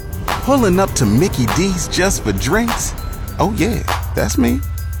Pulling up to Mickey D's just for drinks? Oh yeah, that's me.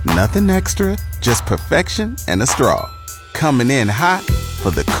 Nothing extra, just perfection and a straw. Coming in hot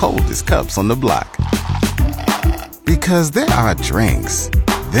for the coldest cups on the block. Because there are drinks.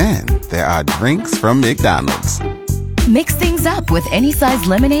 Then there are drinks from McDonald's. Mix things up with any size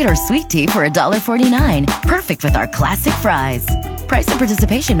lemonade or sweet tea for $1.49. Perfect with our classic fries. Price and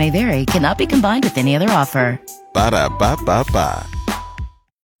participation may vary. Cannot be combined with any other offer. Ba-da-ba-ba-ba.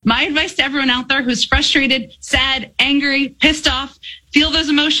 My advice to everyone out there who's frustrated, sad, angry, pissed off, feel those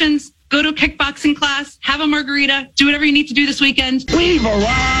emotions, go to a kickboxing class, have a margarita, do whatever you need to do this weekend. We've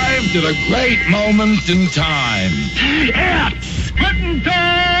arrived at a great moment in time. It's curtain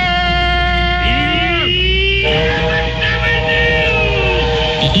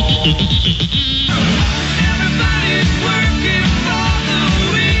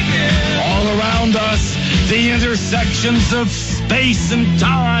all around us, the intersections of space and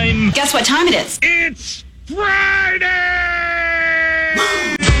time. Guess what time it is? It's Friday!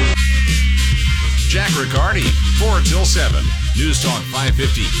 Jack Riccardi, 4 till 7. News Talk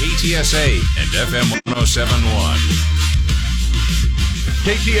 550 KTSA and FM 1071.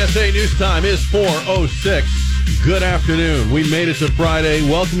 KTSA News Time is 4:06. Good afternoon. We made it to Friday.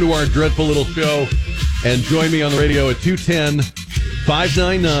 Welcome to our dreadful little show. And join me on the radio at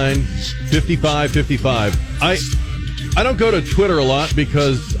 210-599-5555. I don't go to Twitter a lot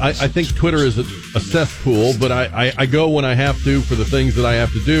because I think Twitter is a cesspool, but I go when I have to for the things that I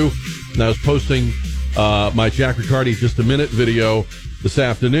have to do. And I was posting my Jack Riccardi Just a Minute video this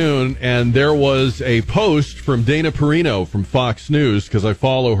afternoon, and there was a post from Dana Perino from Fox News, because I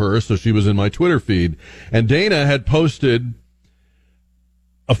follow her, so she was in my Twitter feed. And Dana had posted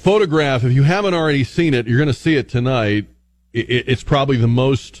a photograph. If you haven't already seen it, you're going to see it tonight. It's probably the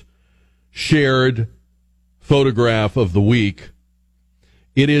most shared photograph of the week.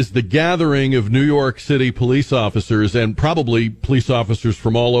 It is the gathering of New York City police officers, and probably police officers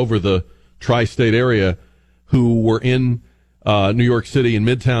from all over the tri-state area, who were in New York City in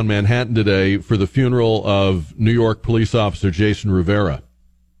Midtown Manhattan today for the funeral of New York police officer Jason Rivera.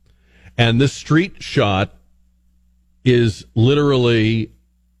 And this street shot is literally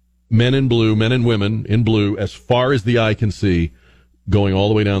men in blue, men and women in blue, as far as the eye can see, going all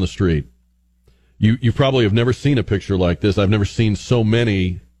the way down the street. You probably have never seen a picture like this. I've never seen so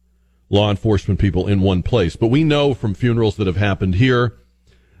many law enforcement people in one place. But we know from funerals that have happened here,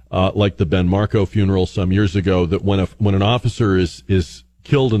 like the Ben Marco funeral some years ago, that when an officer is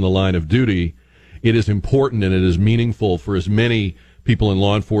killed in the line of duty, it is important and it is meaningful for as many people in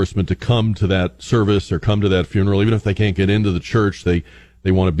law enforcement to come to that service or come to that funeral. Even if they can't get into the church, they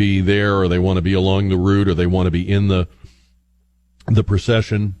want to be there, or they want to be along the route, or they want to be in the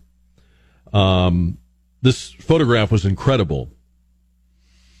procession. This photograph was incredible.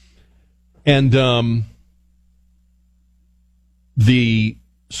 And the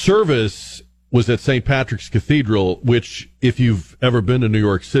service was at St. Patrick's Cathedral, which, if you've ever been to New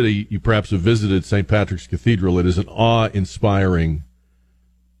York City, you perhaps have visited St. Patrick's Cathedral. It is an awe-inspiring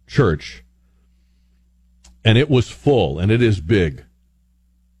church. And it was full, and it is big.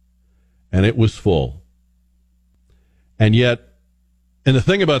 And it was full. And yet, and the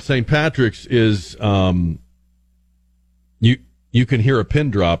thing about St. Patrick's is you can hear a pin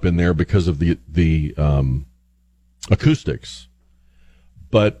drop in there because of the acoustics.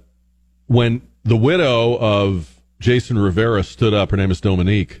 But when the widow of Jason Rivera stood up, her name is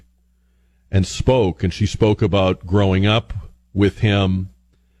Dominique, and spoke, and she spoke about growing up with him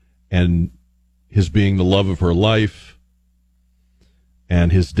and his being the love of her life,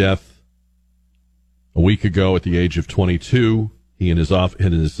 and his death a week ago at the age of 22. He and his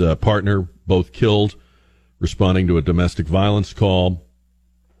partner both killed, responding to a domestic violence call.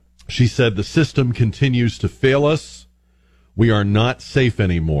 She said, "The system continues to fail us. We are not safe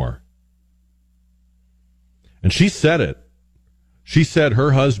anymore." And she said it. She said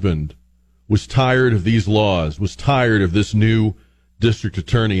her husband was tired of these laws, was tired of this new district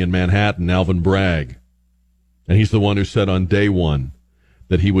attorney in Manhattan, Alvin Bragg. And he's the one who said on day one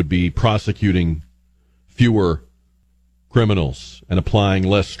that he would be prosecuting fewer criminals and applying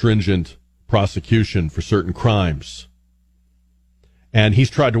less stringent prosecution for certain crimes. And he's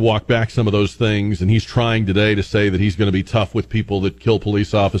tried to walk back some of those things, and he's trying today to say that he's going to be tough with people that kill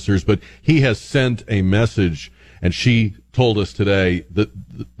police officers, but he has sent a message, and she told us today that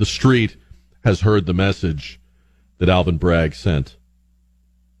the street has heard the message that Alvin Bragg sent.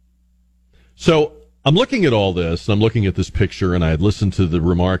 So I'm looking at all this, I'm looking at this picture, and I had listened to the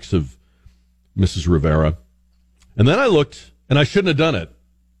remarks of Mrs. Rivera, and then I looked, and I shouldn't have done it.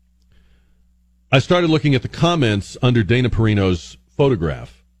 I started looking at the comments under Dana Perino's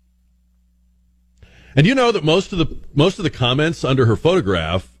photograph. And you know that most of the comments under her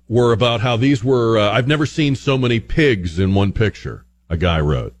photograph were about how these were, I've never seen so many pigs in one picture, a guy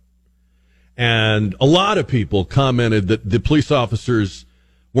wrote. And a lot of people commented that the police officers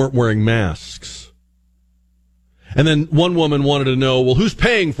weren't wearing masks. And then one woman wanted to know, well, who's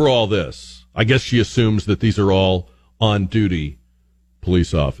paying for all this? I guess she assumes that these are all on-duty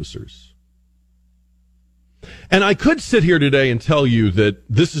police officers. And I could sit here today and tell you that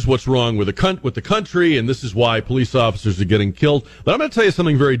this is what's wrong with the country, and this is why police officers are getting killed. But I'm going to tell you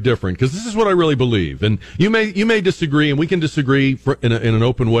something very different, because this is what I really believe. And you may disagree, and we can disagree in an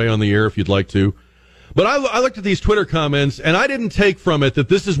open way on the air if you'd like to. But I looked at these Twitter comments, and I didn't take from it that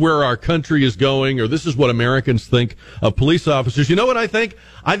this is where our country is going, or this is what Americans think of police officers. You know what I think?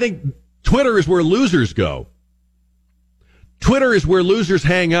 I think Twitter is where losers go. Twitter is where losers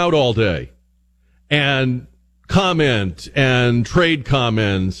hang out all day and comment and trade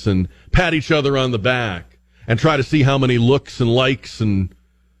comments and pat each other on the back and try to see how many looks and likes and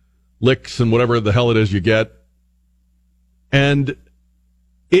licks and whatever the hell it is you get. And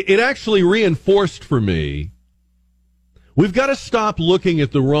it actually reinforced for me, we've got to stop looking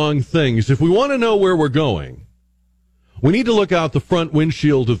at the wrong things. If we want to know where we're going, we need to look out the front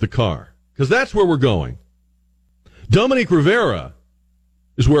windshield of the car, because that's where we're going. Dominique Rivera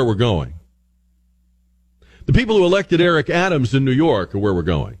is where we're going. The people who elected Eric Adams in New York are where we're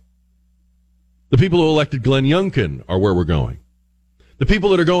going. The people who elected Glenn Youngkin are where we're going. The people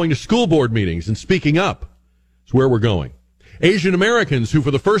that are going to school board meetings and speaking up is where we're going. Asian Americans who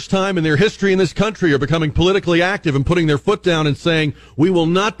for the first time in their history in this country are becoming politically active and putting their foot down and saying, we will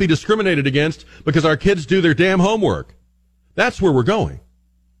not be discriminated against because our kids do their damn homework. That's where we're going.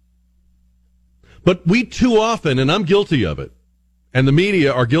 But we too often, and I'm guilty of it, and the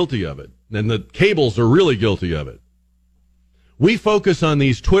media are guilty of it, and the cables are really guilty of it. We focus on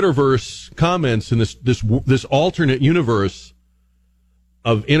these Twitterverse comments in this alternate universe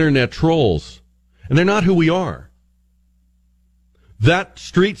of internet trolls, and they're not who we are. That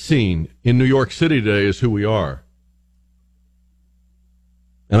street scene in New York City today is who we are.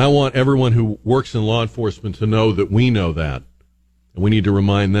 And I want everyone who works in law enforcement to know that we know that. And we need to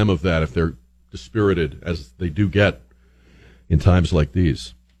remind them of that if they're dispirited, as they do get in times like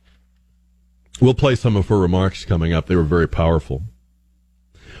these. We'll play some of her remarks coming up. They were very powerful.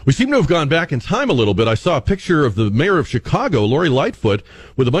 We seem to have gone back in time a little bit. I saw a picture of the mayor of Chicago, Lori Lightfoot,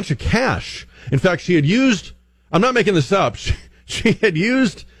 with a bunch of cash. In fact, she had used, I'm not making this up, she had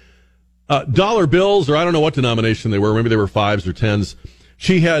used dollar bills, or I don't know what denomination they were. Maybe they were 5s or 10s.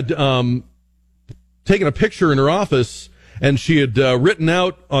 She had taken a picture in her office, and she had written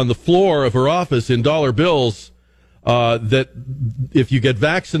out on the floor of her office in dollar bills that if you get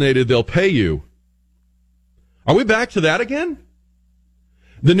vaccinated, they'll pay you. Are we back to that again?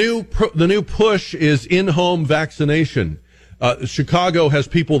 The new push is in-home vaccination. Chicago has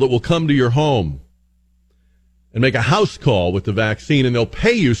people that will come to your home and make a house call with the vaccine, and they'll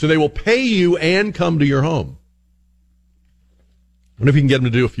pay you. So they will pay you and come to your home. I wonder if you can get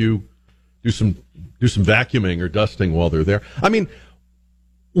them to do some vacuuming or dusting while they're there. I mean,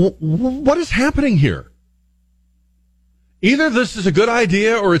 what is happening here? Either this is a good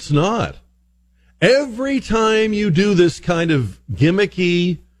idea or it's not. Every time you do this kind of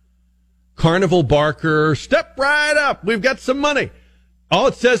gimmicky carnival barker, step right up, we've got some money, all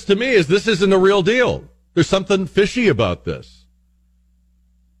it says to me is this isn't a real deal. There's something fishy about this.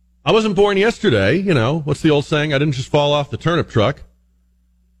 I wasn't born yesterday, you know. What's the old saying? I didn't just fall off the turnip truck.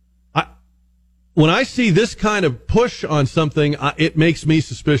 When I see this kind of push on something, it makes me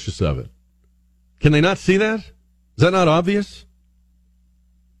suspicious of it. Can they not see that? Is that not obvious?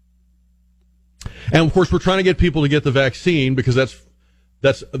 And of course, we're trying to get people to get the vaccine because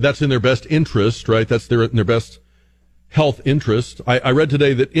that's in their best interest, right? That's in their best health interest. I read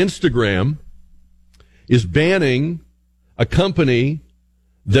today that Instagram is banning a company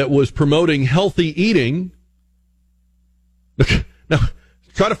that was promoting healthy eating. Now,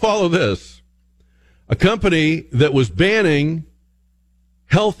 try to follow this. A company that was banning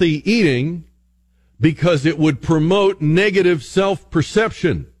healthy eating because it would promote negative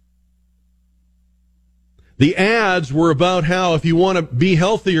self-perception. The ads were about how if you want to be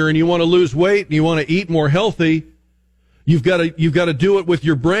healthier and you want to lose weight and you want to eat more healthy, you've got to do it with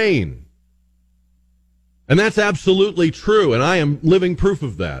your brain. And that's absolutely true, and I am living proof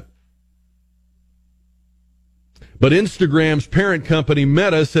of that. But Instagram's parent company,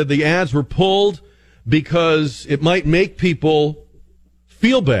 Meta, said the ads were pulled because it might make people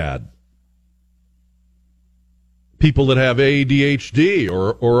feel bad. People that have ADHD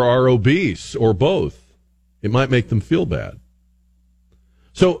or are obese or both. It might make them feel bad.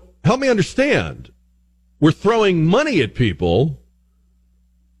 So help me understand. we're throwing money at people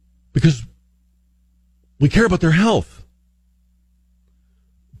because we care about their health.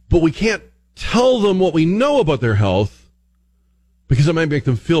 But we can't tell them what we know about their health because it might make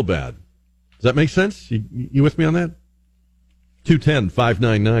them feel bad. Does that make sense? You with me on that?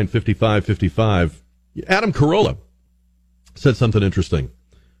 210-599-5555. Adam Carolla said something interesting.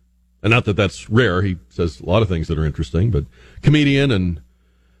 And not that that's rare. He says a lot of things that are interesting. But comedian and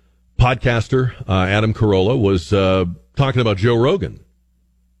podcaster Adam Carolla was talking about Joe Rogan.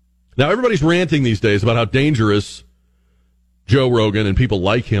 Now, everybody's ranting these days about how dangerous Joe Rogan and people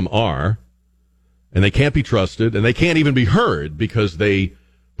like him are. And they can't be trusted. And they can't even be heard because they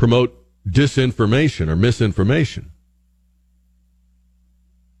promote disinformation or misinformation.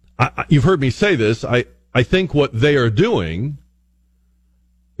 You've heard me say this. I think what they are doing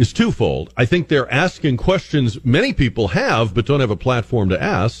is twofold. I think they're asking questions many people have but don't have a platform to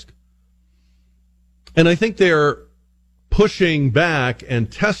ask. And I think they're pushing back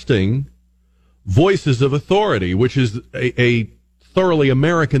and testing voices of authority, which is a thoroughly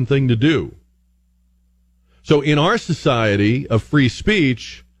American thing to do. So in our society of free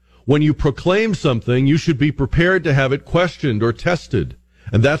speech, when you proclaim something, you should be prepared to have it questioned or tested.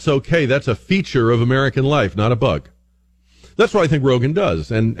 And that's okay. That's a feature of American life, not a bug. That's what I think Rogan does,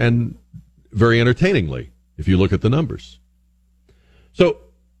 and very entertainingly, if you look at the numbers. So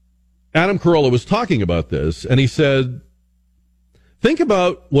Adam Carolla was talking about this, and he said, think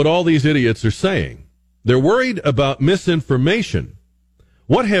about what all these idiots are saying. They're worried about misinformation.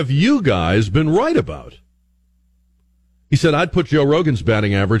 What have you guys been right about? He said, I'd put Joe Rogan's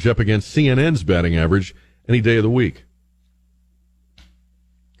batting average up against CNN's batting average any day of the week.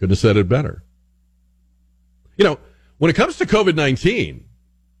 Couldn't have said it better. You know, when it comes to COVID-19,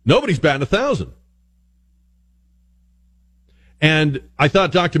 nobody's batting 1,000. And I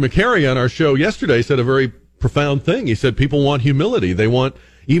thought Dr. McCary on our show yesterday said a very profound thing. He said people want humility. They want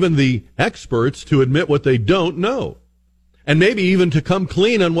even the experts to admit what they don't know. And maybe even to come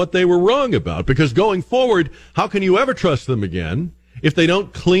clean on what they were wrong about. Because going forward, how can you ever trust them again if they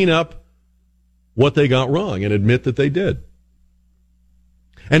don't clean up what they got wrong and admit that they did?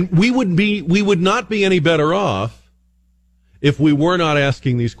 And we would not be any better off if we were not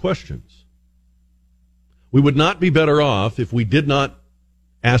asking these questions. We would not be better off if we did not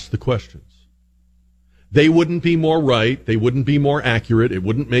ask the questions. They wouldn't be more right. They wouldn't be more accurate. It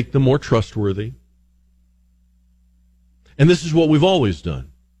wouldn't make them more trustworthy. And this is what we've always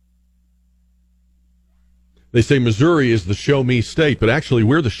done. They say Missouri is the show me state, but actually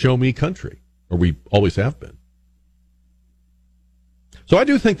we're the show me country, or we always have been. So I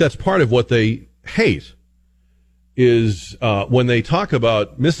do think that's part of what they hate is when they talk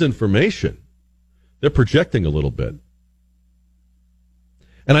about misinformation, they're projecting a little bit.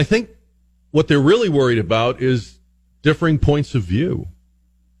 And I think what they're really worried about is differing points of view.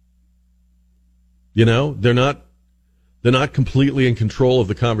 You know, they're not completely in control of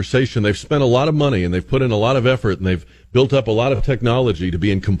the conversation. They've spent a lot of money and they've put in a lot of effort and they've built up a lot of technology to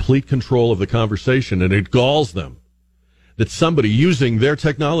be in complete control of the conversation, and it galls them that somebody using their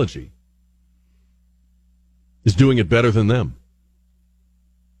technology is doing it better than them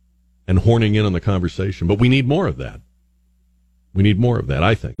and horning in on the conversation. But we need more of that. We need more of that,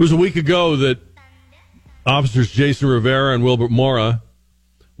 I think. It was a week ago that officers Jason Rivera and Wilbert Mora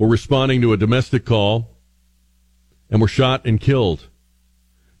were responding to a domestic call and were shot and killed.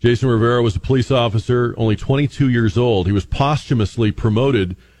 Jason Rivera was a police officer, only 22 years old. He was posthumously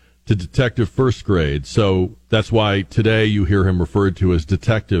promoted to detective first grade, so that's why today you hear him referred to as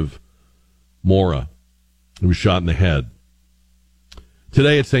Detective Mora, who was shot in the head.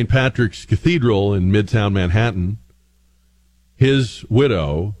 Today at St. Patrick's Cathedral in Midtown Manhattan, his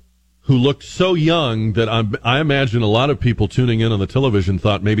widow, who looked so young that I imagine a lot of people tuning in on the television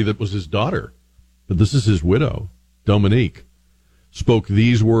thought maybe that was his daughter, but this is his widow, Dominique, spoke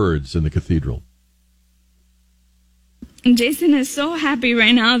these words in the cathedral. Jason is so happy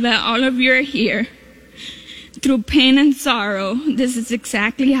right now that all of you are here. Through pain and sorrow, this is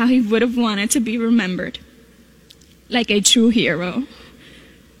exactly how he would have wanted to be remembered. Like a true hero.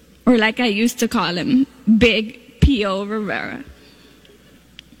 Or like I used to call him, Big P.O. Rivera.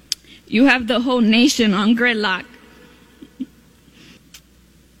 You have the whole nation on gridlock.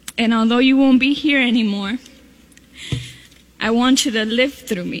 And although you won't be here anymore, I want you to live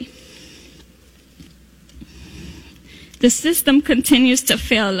through me. The system continues to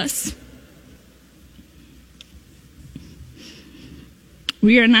fail us.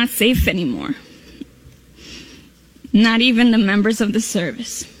 We are not safe anymore. Not even the members of the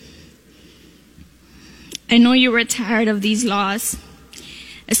service. I know you were tired of these laws,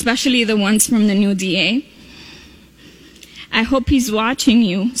 especially the ones from the new DA. I hope he's watching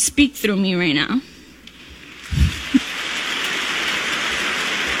you speak through me right now.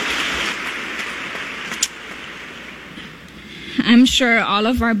 I'm sure all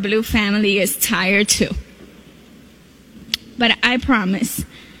of our blue family is tired too. But I promise,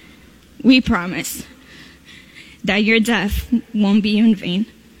 we promise, that your death won't be in vain.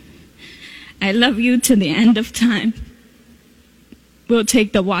 I love you to the end of time. We'll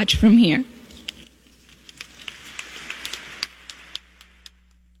take the watch from here.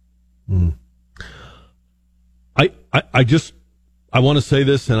 I want to say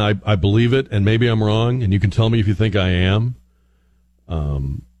this, and I believe it, and maybe I'm wrong, and you can tell me if you think I am.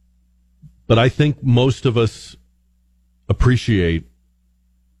 But I think most of us appreciate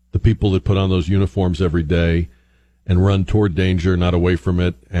the people that put on those uniforms every day and run toward danger, not away from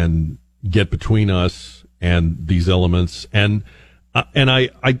it, and get between us and these elements. And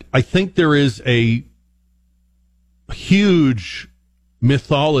I think there is a huge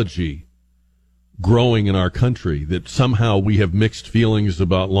mythology growing in our country that somehow we have mixed feelings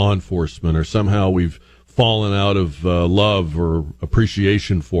about law enforcement, or somehow we've fallen out of love or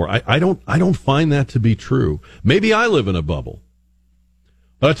appreciation for. I don't find that to be true. Maybe I live in a bubble,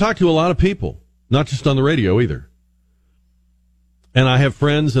 but I talk to a lot of people, not just on the radio either. And I have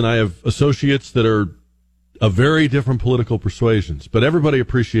friends and I have associates that are of very different political persuasions, but everybody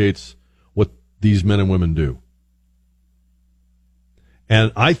appreciates what these men and women do.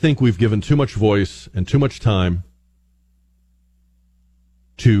 And I think we've given too much voice and too much time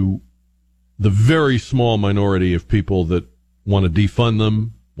to the very small minority of people that want to defund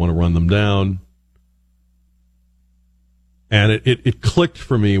them, want to run them down. And it clicked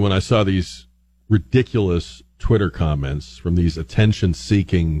for me when I saw these ridiculous Twitter comments from these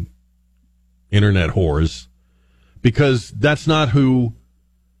attention-seeking internet whores, because that's not who...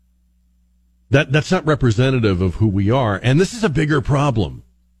 That's not representative of who we are. And this is a bigger problem.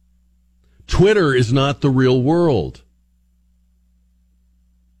 Twitter is not the real world.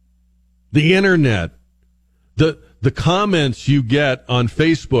 The internet, the comments you get on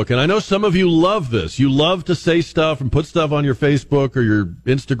Facebook, and I know some of you love this. You love to say stuff and put stuff on your Facebook or your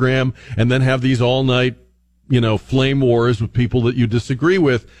Instagram and then have these all-night, flame wars with people that you disagree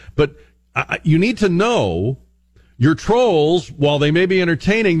with. But you need to know your trolls, while they may be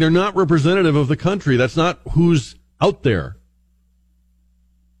entertaining, they're not representative of the country. That's not who's out there.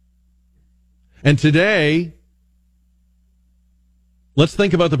 And today, let's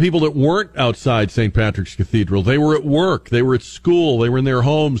think about the people that weren't outside St. Patrick's Cathedral. They were at work. They were at school. They were in their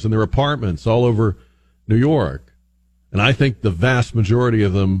homes and their apartments all over New York. And I think the vast majority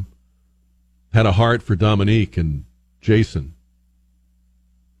of them had a heart for Dominique and Jason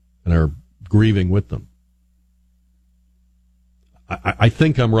and are grieving with them. I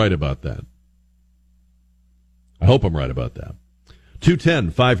think I'm right about that. I hope I'm right about that.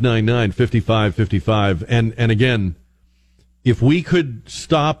 210-599-5555. And again, if we could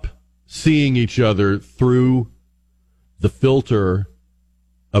stop seeing each other through the filter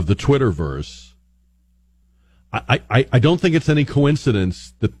of the Twitterverse, I don't think it's any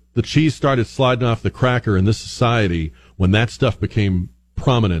coincidence that the cheese started sliding off the cracker in this society when that stuff became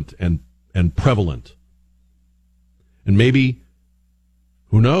prominent and prevalent. And maybe,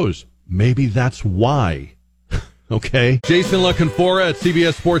 who knows, maybe that's why. Okay? Jason La Canfora at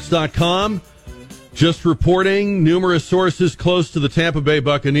CBSSports.com. Just reporting, numerous sources close to the Tampa Bay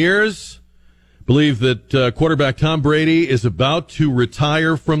Buccaneers believe that quarterback Tom Brady is about to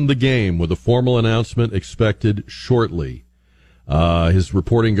retire from the game, with a formal announcement expected shortly. His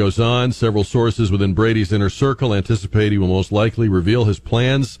reporting goes on. Several sources within Brady's inner circle anticipate he will most likely reveal his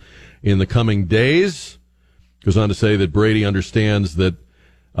plans in the coming days. Goes on to say that Brady understands that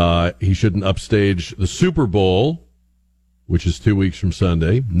he shouldn't upstage the Super Bowl, which is 2 weeks from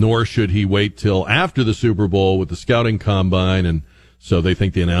Sunday, nor should he wait till after the Super Bowl with the scouting combine, and so they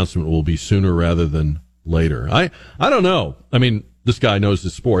think the announcement will be sooner rather than later. I don't know. I mean, this guy knows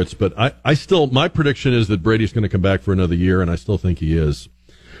his sports, but I still, my prediction is that Brady's going to come back for another year, and I still think he is.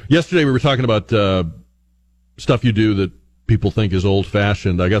 Yesterday we were talking about stuff you do that people think is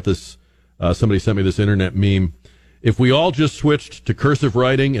old-fashioned. I got this, somebody sent me this internet meme. If we all just switched to cursive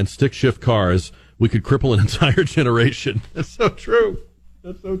writing and stick-shift cars, we could cripple an entire generation. That's so true.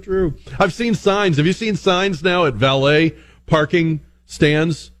 That's so true. I've seen signs. Have you seen signs now at valet parking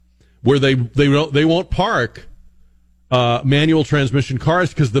stands where they won't park manual transmission cars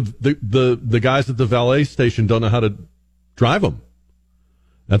because the guys at the valet station don't know how to drive them?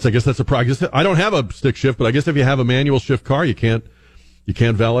 I guess that's a problem. I don't have a stick shift, but I guess if you have a manual shift car, you can't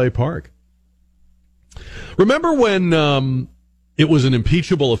valet park. Remember when it was an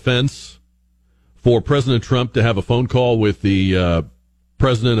impeachable offense for President Trump to have a phone call with the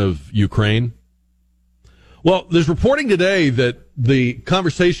president of Ukraine. Well, there's reporting today that the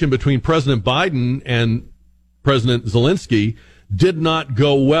conversation between President Biden and President Zelensky did not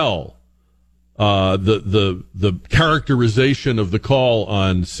go well. The characterization of the call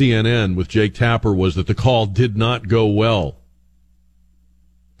on CNN with Jake Tapper was that the call did not go well.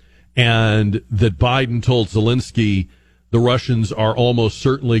 And that Biden told Zelensky the Russians are almost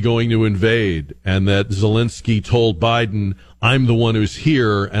certainly going to invade, and that Zelensky told Biden, I'm the one who's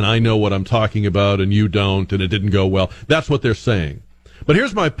here, and I know what I'm talking about, and you don't, and it didn't go well. That's what they're saying. But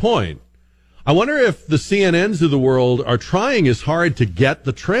here's my point. I wonder if the CNNs of the world are trying as hard to get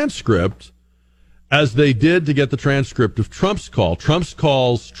the transcript as they did to get the transcript of Trump's call. Trump's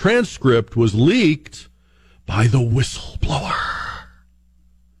call's transcript was leaked by the whistleblower.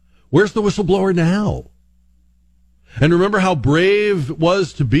 Where's the whistleblower now? And remember how brave it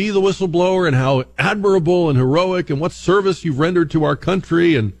was to be the whistleblower and how admirable and heroic and what service you've rendered to our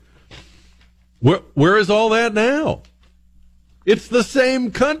country. And where is all that now? It's the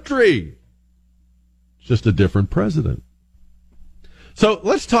same country. It's just a different president. So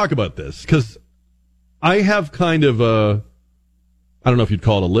let's talk about this, because I have kind of a, I don't know if you'd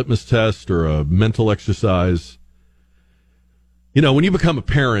call it a litmus test or a mental exercise. You know, when you become a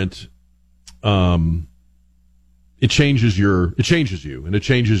parent, it changes you, and it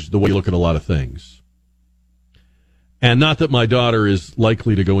changes the way you look at a lot of things. And not that my daughter is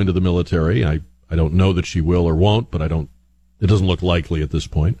likely to go into the military. I don't know that she will or won't, but it doesn't look likely at this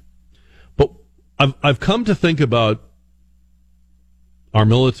point. But I've come to think about our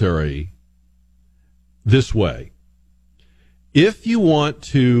military this way. If you want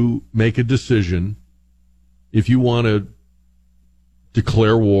to make a decision, if you want to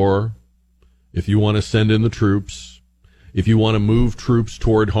declare war, if you want to send in the troops, if you want to move troops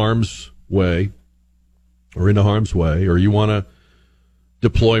toward harm's way or into harm's way, or you want to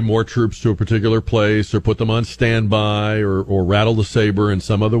deploy more troops to a particular place or put them on standby or rattle the saber in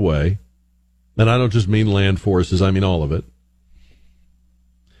some other way, and I don't just mean land forces, I mean all of it,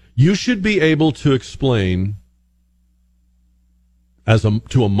 you should be able to explain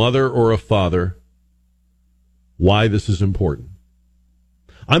to a mother or a father why this is important.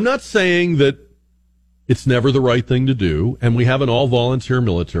 I'm not saying that it's never the right thing to do, and we have an all-volunteer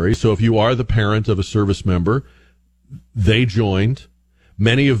military, so if you are the parent of a service member, they joined,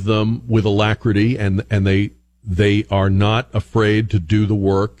 many of them with alacrity, and they are not afraid to do the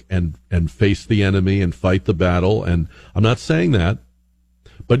work and face the enemy and fight the battle, and I'm not saying that,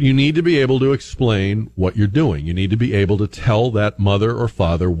 but you need to be able to explain what you're doing. You need to be able to tell that mother or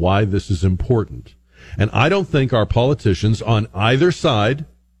father why this is important. And I don't think our politicians on either side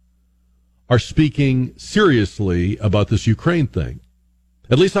are speaking seriously about this Ukraine thing,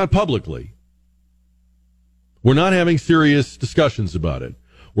 at least not publicly. We're not having serious discussions about it.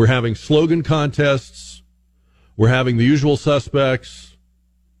 We're having slogan contests. We're having the usual suspects.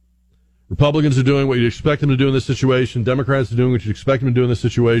 Republicans are doing what you'd expect them to do in this situation. Democrats are doing what you'd expect them to do in this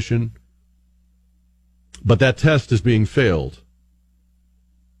situation. But that test is being failed.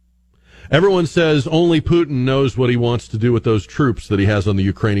 Everyone says only Putin knows what he wants to do with those troops that he has on the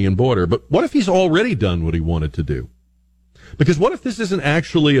Ukrainian border. But what if he's already done what he wanted to do? Because what if this isn't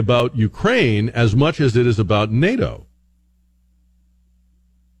actually about Ukraine as much as it is about NATO?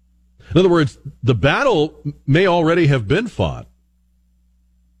 In other words, the battle may already have been fought.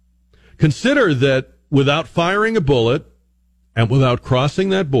 Consider that without firing a bullet and without crossing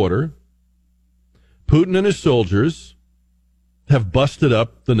that border, Putin and his soldiers have busted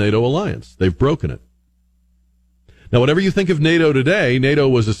up the NATO alliance. They've broken it. Now, whatever you think of NATO today, NATO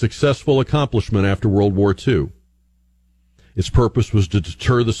was a successful accomplishment after World War II. Its purpose was to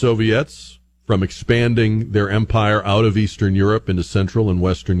deter the Soviets from expanding their empire out of Eastern Europe into Central and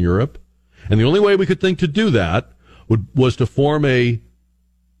Western Europe. And the only way we could think to do that was to form a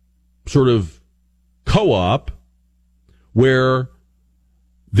sort of co-op where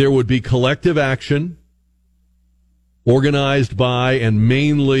there would be collective action organized by and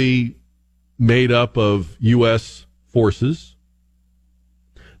mainly made up of U.S. forces.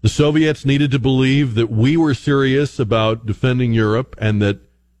 The Soviets needed to believe that we were serious about defending Europe and that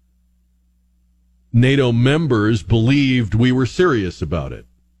NATO members believed we were serious about it.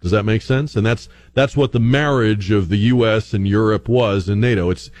 Does that make sense? And that's what the marriage of the U.S. and Europe was in NATO.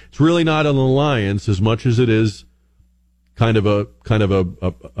 It's really not an alliance as much as it is kind of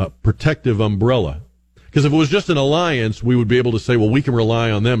a protective umbrella. Because if it was just an alliance, we would be able to say, well, we can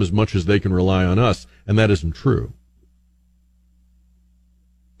rely on them as much as they can rely on us, and that isn't true.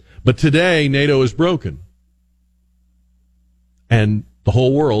 But today, NATO is broken. And the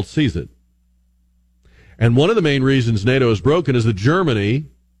whole world sees it. And one of the main reasons NATO is broken is that Germany,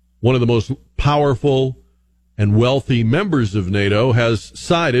 one of the most powerful and wealthy members of NATO, has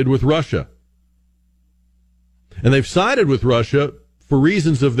sided with Russia. And they've sided with Russia for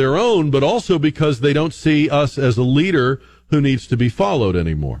reasons of their own, but also because they don't see us as a leader who needs to be followed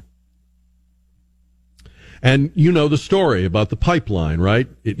anymore. And you know the story about the pipeline, right?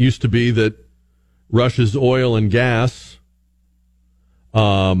 It used to be that Russia's oil and gas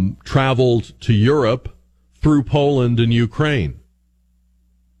traveled to Europe through Poland and Ukraine.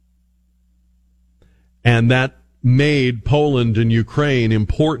 And that made Poland and Ukraine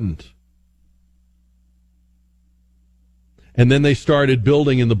important. And then they started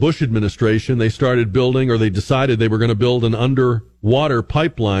building in the Bush administration. They started building, or they decided they were going to build an underwater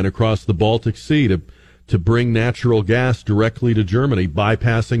pipeline across the Baltic Sea to bring natural gas directly to Germany,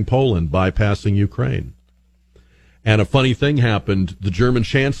 bypassing Poland, bypassing Ukraine. And a funny thing happened. The German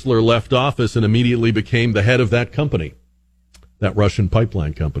chancellor left office and immediately became the head of that company, that Russian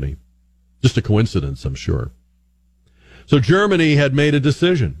pipeline company. Just a coincidence, I'm sure. So Germany had made a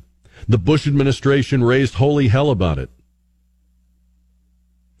decision. The Bush administration raised holy hell about it.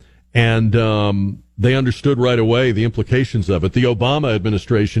 And they understood right away the implications of it. The Obama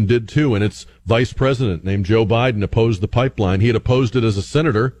administration did too, and its vice president named Joe Biden opposed the pipeline. He had opposed it as a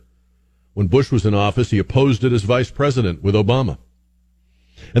senator. When Bush was in office, he opposed it as vice president with Obama.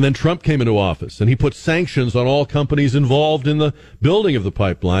 And then Trump came into office, and he put sanctions on all companies involved in the building of the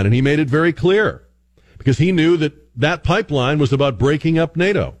pipeline, and he made it very clear, because he knew that that pipeline was about breaking up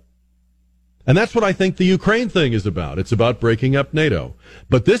NATO. And that's what I think the Ukraine thing is about. It's about breaking up NATO.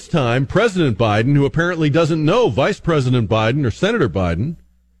 But this time, President Biden, who apparently doesn't know Vice President Biden or Senator Biden,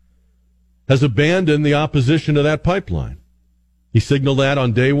 has abandoned the opposition to that pipeline. He signaled that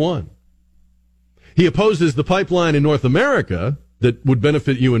on day one. He opposes the pipeline in North America that would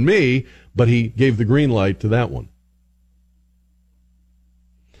benefit you and me, but he gave the green light to that one.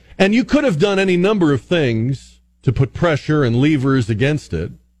 And you could have done any number of things to put pressure and levers against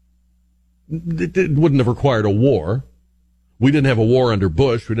it. It wouldn't have required a war. We didn't have a war under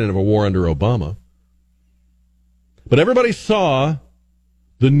Bush. We didn't have a war under Obama. But everybody saw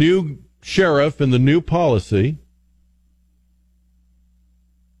the new sheriff and the new policy.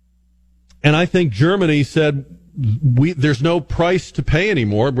 And I think Germany said, there's no price to pay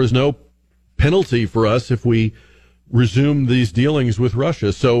anymore. There's no penalty for us if we resume these dealings with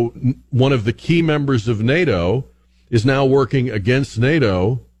Russia. So one of the key members of NATO is now working against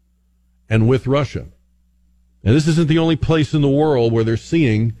NATO and with Russia. And this isn't the only place in the world where they're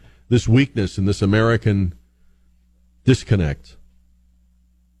seeing this weakness and this American disconnect.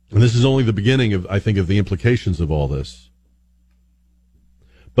 And this is only the beginning of, I think, of the implications of all this.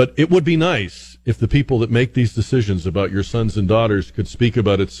 But it would be nice if the people that make these decisions about your sons and daughters could speak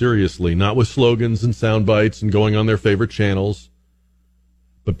about it seriously, not with slogans and sound bites and going on their favorite channels,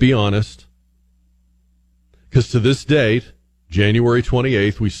 but be honest. Because to this date, January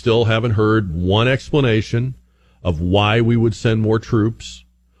 28th, we still haven't heard one explanation of why we would send more troops,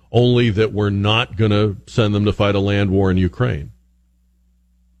 only that we're not going to send them to fight a land war in Ukraine.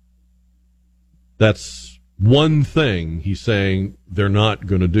 That's one thing he's saying they're not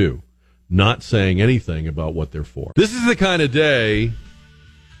going to do, not saying anything about what they're for. This is the kind of day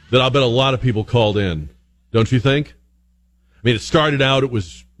that I'll bet a lot of people called in, don't you think? I mean, it started out, it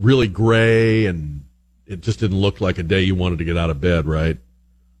was really gray, and it just didn't look like a day you wanted to get out of bed, right?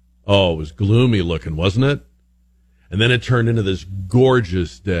 Oh, it was gloomy looking, wasn't it? And then it turned into this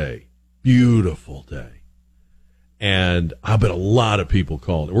gorgeous day, beautiful day. And I bet a lot of people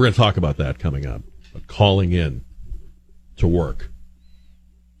called. We're going to talk about that coming up, calling in to work.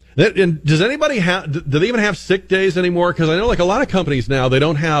 And does anybody do they even have sick days anymore? Because I know like a lot of companies now, they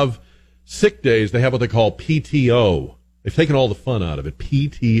don't have sick days. They have what they call PTO. They've taken all the fun out of it.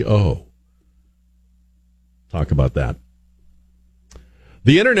 PTO. Talk about that.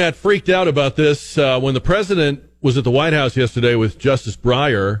 The internet freaked out about this when the president was at the White House yesterday with Justice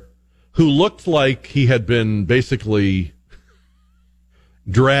Breyer, who looked like he had been basically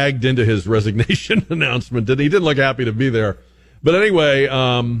dragged into his resignation announcement. He didn't look happy to be there. But anyway,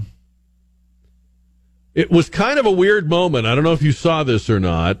 it was kind of a weird moment. I don't know if you saw this or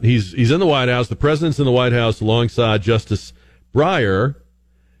not. He's in the White House. The president's in the White House alongside Justice Breyer,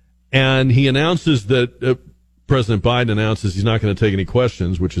 and he announces that President Biden announces he's not going to take any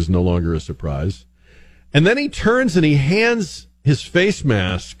questions, which is no longer a surprise. And then he turns and he hands his face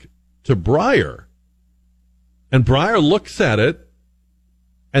mask to Breyer. And Breyer looks at it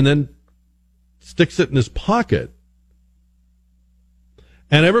and then sticks it in his pocket.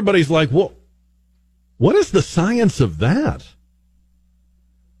 And everybody's like, well, what is the science of that?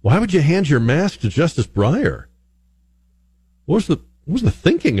 Why would you hand your mask to Justice Breyer? What was the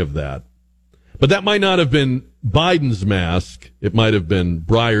thinking of that? But that might not have been Biden's mask. It might have been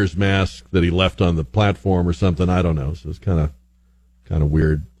Breyer's mask that he left on the platform or something. I don't know. So it's kind of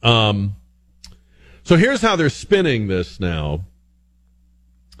weird. So here's how they're spinning this now.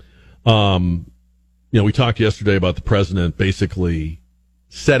 We talked yesterday about the president basically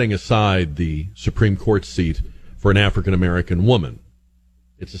setting aside the Supreme Court seat for an African American woman.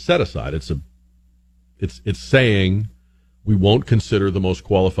 It's a set aside. It's saying we won't consider the most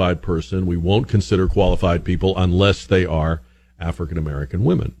qualified person. We won't consider qualified people unless they are African American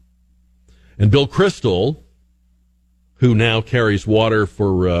women. And Bill Kristol, who now carries water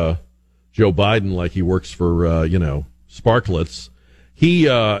for Joe Biden like he works for Sparklets,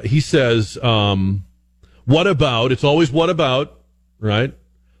 he says, what about? It's always what about, right?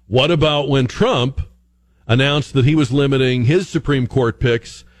 What about when Trump announced that he was limiting his Supreme Court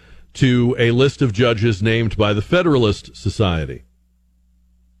picks to a list of judges named by the Federalist Society?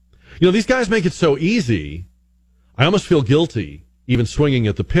 These guys make it so easy. I almost feel guilty even swinging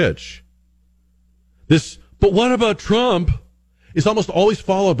at the pitch. But what about Trump is almost always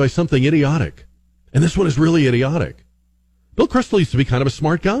followed by something idiotic. And this one is really idiotic. Bill Kristol used to be kind of a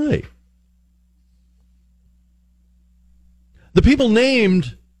smart guy. The people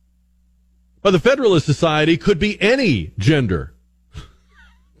named by the Federalist Society could be any gender.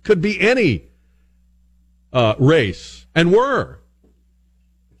 Could be any race, and were.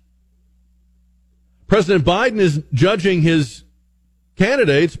 President Biden is judging his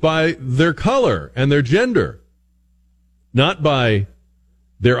candidates by their color and their gender, not by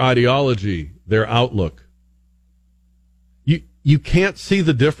their ideology, their outlook. You can't see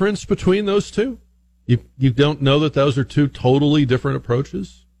the difference between those two? You don't know that those are two totally different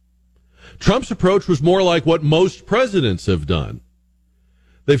approaches? Trump's approach was more like what most presidents have done.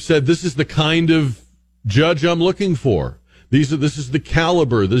 They've said, this is the kind of judge I'm looking for. This is the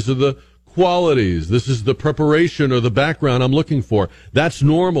caliber. These are the qualities. This is the preparation or the background I'm looking for. That's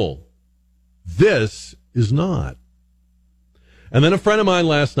normal. This is not. And then a friend of mine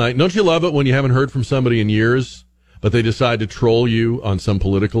last night, don't you love it when you haven't heard from somebody in years, but they decide to troll you on some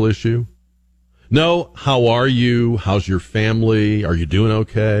political issue? No, how are you? How's your family? Are you doing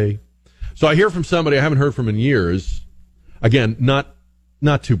okay? So I hear from somebody I haven't heard from in years. Again, not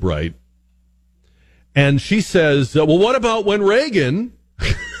too bright. And she says, well, what about when Reagan...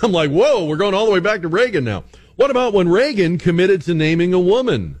 I'm like, whoa, we're going all the way back to Reagan now. What about when Reagan committed to naming a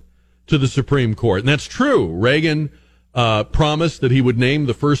woman to the Supreme Court? And that's true. Reagan promised that he would name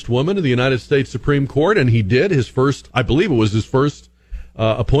the first woman to the United States Supreme Court, and he did. His first, I believe it was his first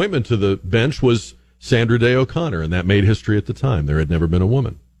appointment to the bench was Sandra Day O'Connor, and that made history at the time. There had never been a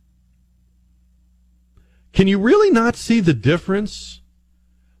woman. Can you really not see the difference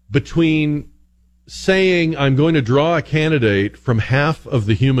between saying I'm going to draw a candidate from half of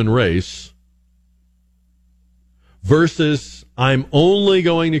the human race versus I'm only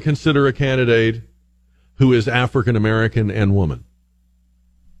going to consider a candidate who is African American and woman?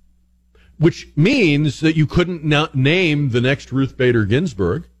 Which means that you couldn't name the next Ruth Bader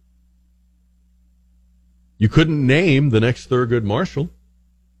Ginsburg. You couldn't name the next Thurgood Marshall.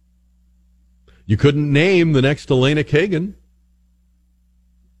 You couldn't name the next Elena Kagan.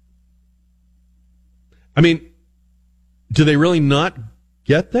 I mean, do they really not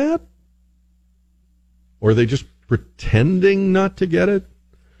get that? Or are they just pretending not to get it?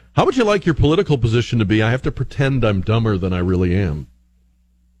 How would you like your political position to be? I have to pretend I'm dumber than I really am.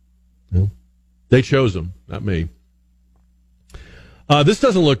 Well, they chose him, not me. This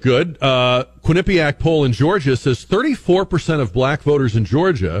doesn't look good. Quinnipiac poll in Georgia says 34% of black voters in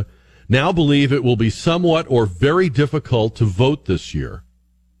Georgia now believe it will be somewhat or very difficult to vote this year.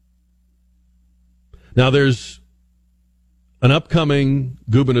 Now, there's an upcoming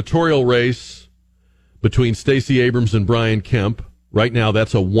gubernatorial race between Stacey Abrams and Brian Kemp. Right now,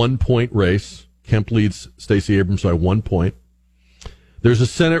 that's a 1-point race. Kemp leads Stacey Abrams by 1 point. There's a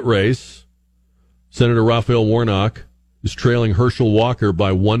Senate race. Senator Raphael Warnock is trailing Herschel Walker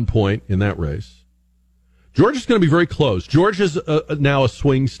by 1 point in that race. Georgia's going to be very close. Georgia's now a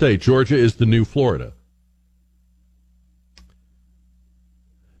swing state. Georgia is the new Florida.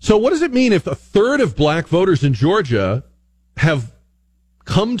 So what does it mean if a third of black voters in Georgia have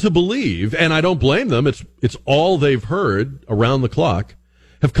come to believe, and I don't blame them, it's all they've heard around the clock,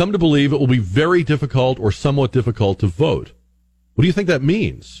 have come to believe it will be very difficult or somewhat difficult to vote? What do you think that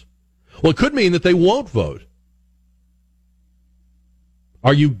means? Well, it could mean that they won't vote.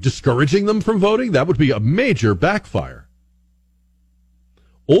 Are you discouraging them from voting? That would be a major backfire.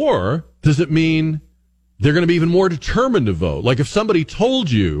 Or does it mean they're going to be even more determined to vote. Like if somebody told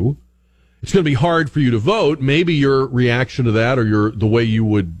you it's going to be hard for you to vote, maybe your reaction to that or the way you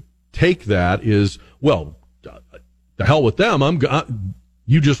would take that is, well, the hell with them.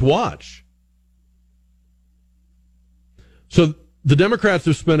 You just watch. So the Democrats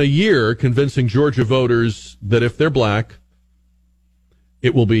have spent a year convincing Georgia voters that if they're black,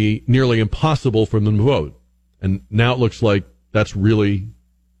 it will be nearly impossible for them to vote. And now it looks like that's really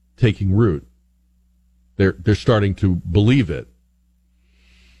taking root. They're starting to believe it.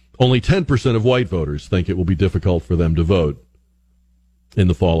 Only 10% of white voters think it will be difficult for them to vote in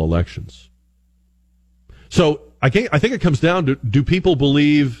the fall elections. So I think it comes down to, do people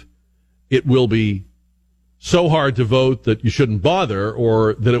believe it will be so hard to vote that you shouldn't bother,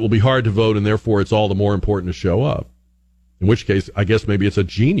 or that it will be hard to vote and therefore it's all the more important to show up? In which case, I guess maybe it's a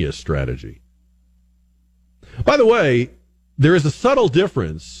genius strategy. By the way, there is a subtle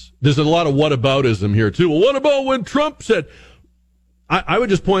difference. There's a lot of whataboutism here, too. Well, what about when Trump said... I would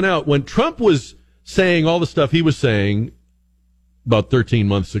just point out, when Trump was saying all the stuff he was saying about 13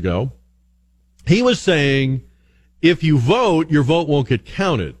 months ago, he was saying, if you vote, your vote won't get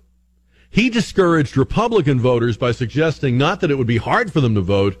counted. He discouraged Republican voters by suggesting not that it would be hard for them to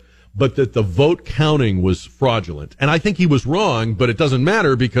vote, but that the vote counting was fraudulent. And I think he was wrong, but it doesn't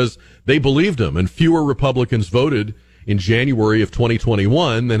matter because they believed him, and fewer Republicans voted in January of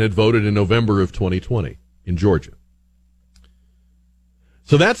 2021 than had voted in November of 2020 in Georgia.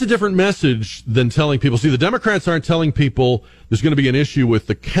 So that's a different message than telling people. See, the Democrats aren't telling people there's going to be an issue with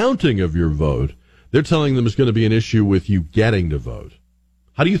the counting of your vote. They're telling them there's going to be an issue with you getting to vote.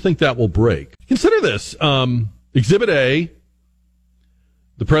 How do you think that will break? Consider this. Exhibit A,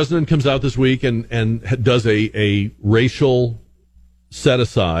 the president comes out this week and does a racial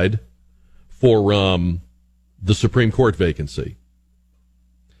set-aside for the Supreme Court vacancy.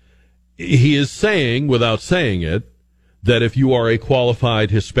 He is saying, without saying it, that if you are a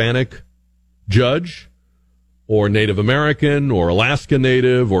qualified Hispanic judge or Native American or Alaska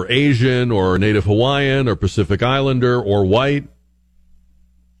Native or Asian or Native Hawaiian or Pacific Islander or white,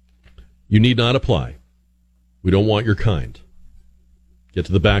 you need not apply. We don't want your kind. Get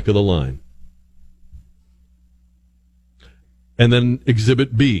to the back of the line. And then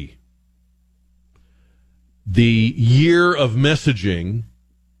Exhibit B. The year of messaging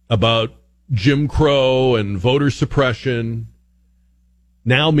about Jim Crow and voter suppression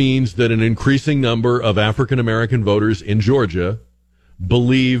now means that an increasing number of African American voters in Georgia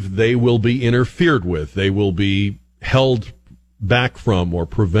believe they will be interfered with. They will be held back from or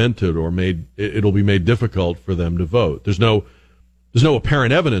prevented or it'll be made difficult for them to vote. There's no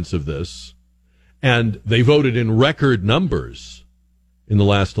apparent evidence of this, and they voted in record numbers in the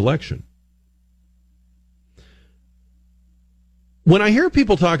last election. When I hear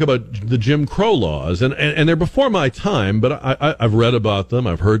people talk about the Jim Crow laws, and they're before my time, but I've read about them,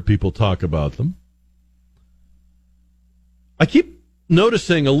 I've heard people talk about them, I keep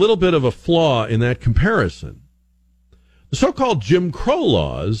noticing a little bit of a flaw in that comparison. The so-called Jim Crow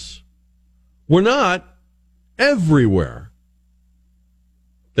laws were not everywhere.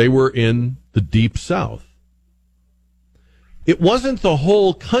 They were in the Deep South. It wasn't the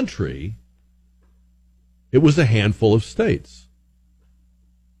whole country. It was a handful of states.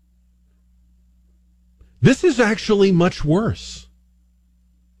 This is actually much worse.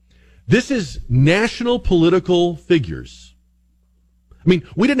 This is national political figures. I mean,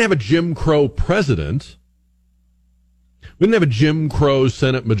 we didn't have a Jim Crow president. We didn't have a Jim Crow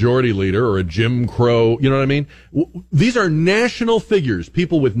Senate Majority Leader or a Jim Crow, you know what I mean? These are national figures,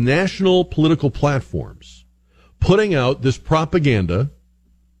 people with national political platforms, putting out this propaganda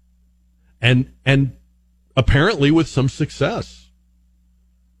and apparently with some success.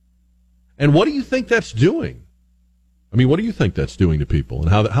 And what do you think that's doing? I mean, what do you think that's doing to people?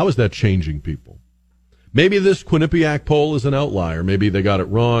 And how is that changing people? Maybe this Quinnipiac poll is an outlier. Maybe they got it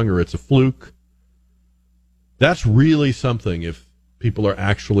wrong or it's a fluke. That's really something if people are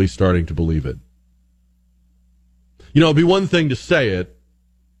actually starting to believe it. You know, it'd be one thing to say it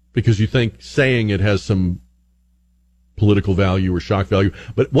because you think saying it has some political value or shock value.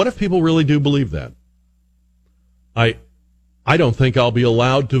 But what if people really do believe that? I don't think I'll be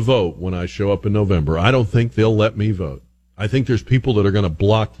allowed to vote when I show up in November. I don't think they'll let me vote. I think there's people that are going to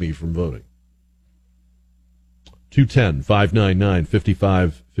block me from voting.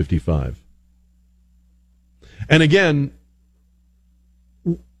 210-599-5555. And again,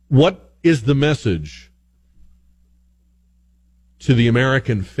 what is the message to the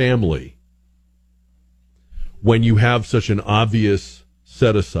American family when you have such an obvious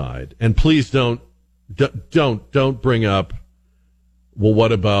set aside? And please don't bring up, well,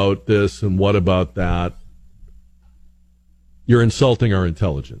 what about this and what about that? you're insulting our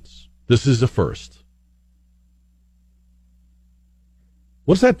intelligence. This is a first.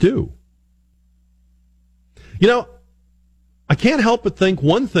 What does that do? You know, I can't help but think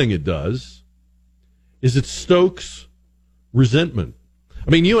one thing it does is it stokes resentment. I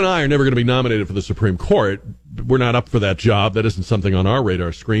mean, you and I are never going to be nominated for the Supreme Court. We're not up for that job. That isn't something on our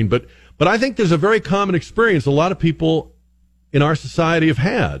radar screen. But I think there's a very common experience a lot of people in our society have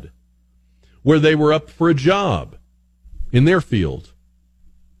had where they were up for a job in their field,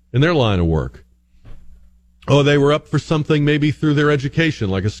 in their line of work. Oh, they were up for something maybe through their education,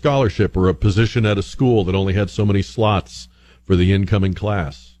 like a scholarship or a position at a school that only had so many slots for the incoming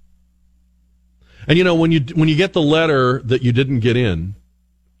class. And, you know, when you get the letter that you didn't get in,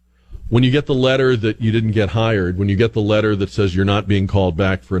 when you get the letter that you didn't get hired, when you get the letter that says you're not being called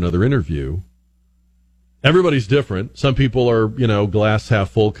back for another interview, everybody's different. Some people are, you know, glass half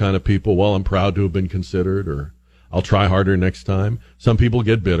full kind of people. Well, I'm proud to have been considered, or I'll try harder next time. Some people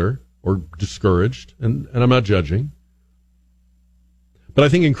get bitter or discouraged, and I'm not judging. But I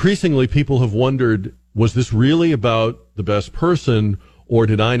think increasingly people have wondered, was this really about the best person, or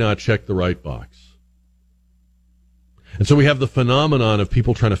did I not check the right box? And so we have the phenomenon of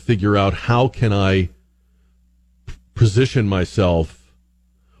people trying to figure out, how can I position myself?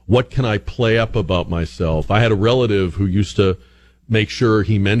 What can I play up about myself? I had a relative who used to make sure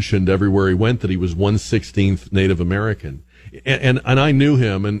he mentioned everywhere he went that he was 1/16 Native American. And I knew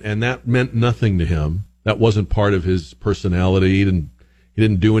him, and that meant nothing to him. That wasn't part of his personality. He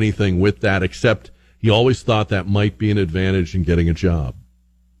didn't do anything with that, except he always thought that might be an advantage in getting a job.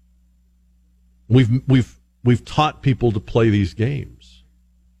 We've taught people to play these games.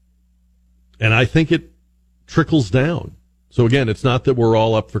 And I think it trickles down. So again, it's not that we're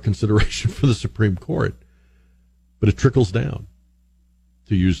all up for consideration for the Supreme Court, but it trickles down,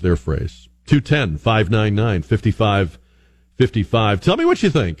 to use their phrase. 210-599-5555. Tell me what you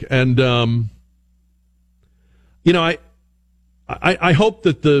think. And, you know, I hope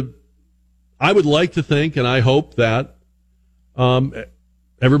that I would like to think, and I hope that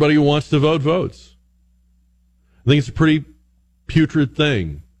everybody who wants to vote votes. I think it's a pretty putrid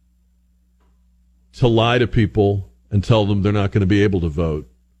thing to lie to people and tell them they're not going to be able to vote,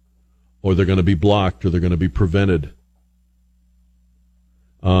 or they're going to be blocked, or they're going to be prevented.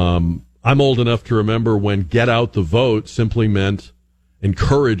 I'm old enough to remember when get out the vote simply meant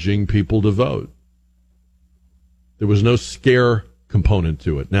encouraging people to vote. There was no scare component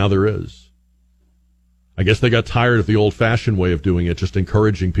to it. Now there is. I guess they got tired of the old-fashioned way of doing it, just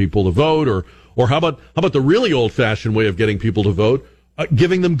encouraging people to vote, or how about the really old-fashioned way of getting people to vote,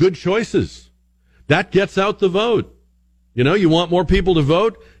 giving them good choices. That gets out the vote. You know, you want more people to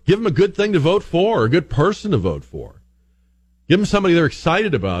vote? Give them a good thing to vote for, or a good person to vote for. Give them somebody they're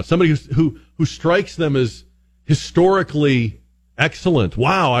excited about, somebody who strikes them as historically excellent.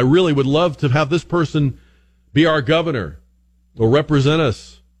 Wow, I really would love to have this person be our governor or represent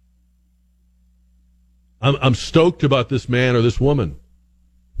us. I'm stoked about this man or this woman.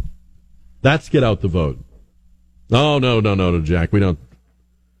 That's get out the vote. Oh, no, Jack. We don't.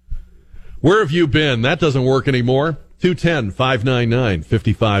 Where have you been? That doesn't work anymore.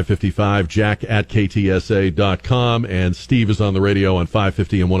 210-599-5555, Jack at KTSA.com. And Steve is on the radio on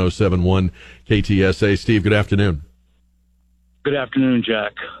 550 and 107.1 KTSA. Steve, good afternoon. Good afternoon,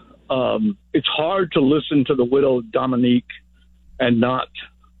 Jack. It's hard to listen to the widow Dominique and not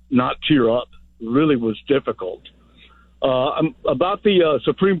tear up. It really was difficult. About the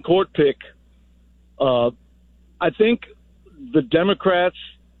Supreme Court pick, I think the Democrats,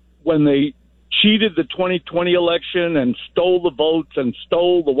 when they cheated the 2020 election and stole the votes and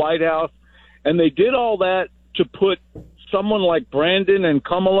stole the White House, and they did all that to put someone like Brandon and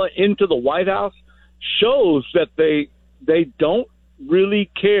Kamala into the White House, shows that they don't really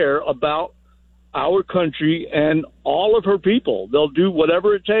care about our country and all of her people. They'll do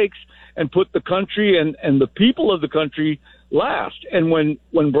whatever it takes and put the country and the people of the country last. And when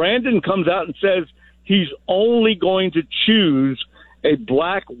Brandon comes out and says he's only going to choose a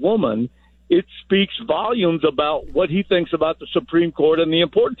black woman, it speaks volumes about what he thinks about the Supreme Court and the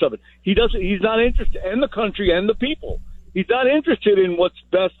importance of it. He's not interested in the country and the people. He's not interested in what's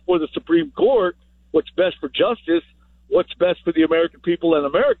best for the Supreme Court, what's best for justice, what's best for the American people and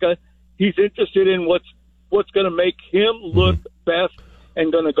America. He's interested in what's going to make him look best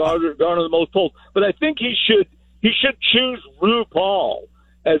and going to garner the most polls. But I think he should choose RuPaul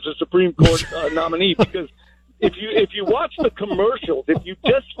as a Supreme Court nominee, because if you watch the commercials, if you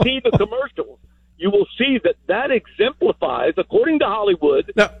just see the commercials, you will see that exemplifies, according to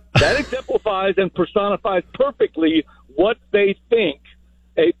Hollywood, that exemplifies and personifies perfectly what they think.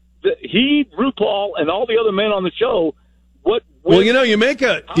 RuPaul and all the other men on the show Well, you make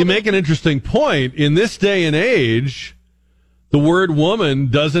an interesting point. In this day and age, the word woman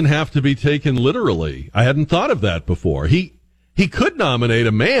doesn't have to be taken literally. I hadn't thought of that before. He could nominate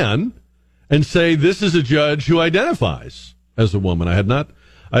a man and say this is a judge who identifies as a woman. I had not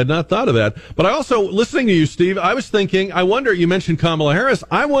thought of that. But I also, listening to you, Steve, I was thinking, I wonder, you mentioned Kamala Harris.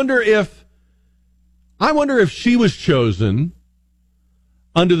 I wonder if she was chosen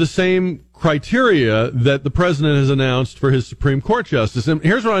under the same criteria that the president has announced for his Supreme Court justice. And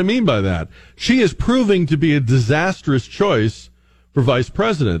here's what I mean by that. She is proving to be a disastrous choice for vice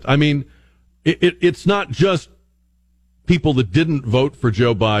president. I mean, it's not just people that didn't vote for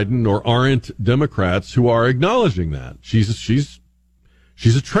Joe Biden or aren't Democrats who are acknowledging that. She's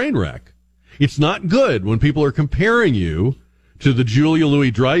a train wreck. It's not good when people are comparing you to the Julia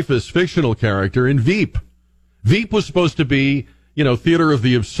Louis-Dreyfus fictional character in Veep. Veep was supposed to be, theater of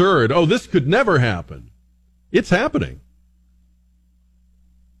the absurd. Oh, this could never happen. It's happening.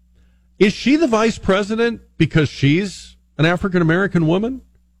 Is she the vice president because she's an African-American woman?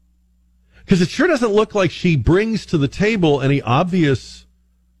 Because it sure doesn't look like she brings to the table any obvious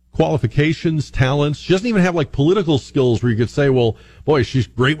qualifications, talents. She doesn't even have political skills where you could say, well, boy, she's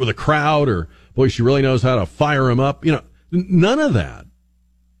great with a crowd, or boy, she really knows how to fire him up. None of that.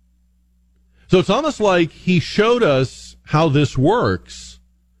 So it's almost like he showed us how this works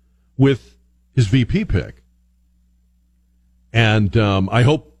with his VP pick. And I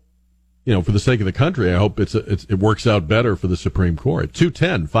hope, for the sake of the country, I hope it works out better for the Supreme Court.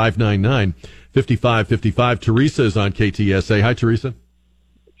 210-599-5555. Teresa is on KTSA. Hi, Teresa.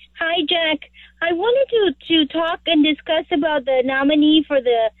 Hi, Jack. I wanted to talk and discuss about the nominee for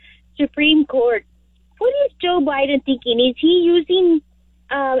the Supreme Court. What is Joe Biden thinking? Is he using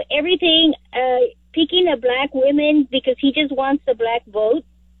everything, picking a black woman because he just wants the black vote?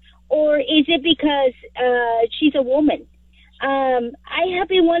 Or is it because she's a woman? I have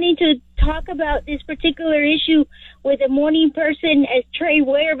been wanting to talk about this particular issue with a morning person as Trey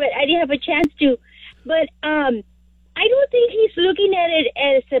Ware, but I didn't have a chance to. But I don't think he's looking at it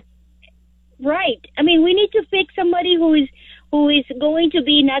as right. I mean, we need to pick somebody who is going to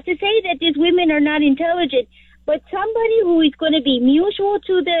be, not to say that these women are not intelligent, but somebody who is going to be mutual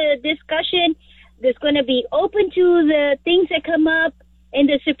to the discussion, that's going to be open to the things that come up in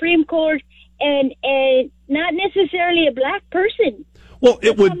the Supreme Court, and not necessarily a black person. Well,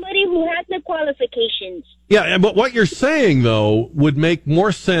 it would somebody who has the qualifications. Yeah, but what you're saying, though, would make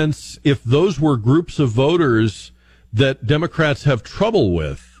more sense if those were groups of voters that Democrats have trouble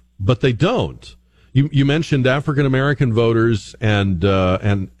with, but they don't. You mentioned African American voters and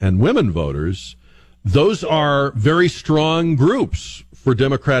women voters. Those are very strong groups for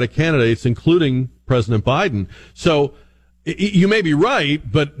Democratic candidates, including President Biden. So you may be right,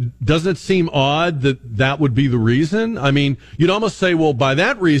 but doesn't it seem odd that would be the reason? I mean, you'd almost say, well, by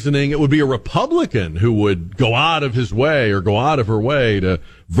that reasoning, it would be a Republican who would go out of his way or go out of her way to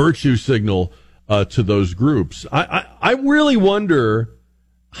virtue signal to those groups. I really wonder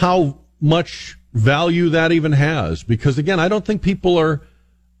how much value that even has, because, again, I don't think people are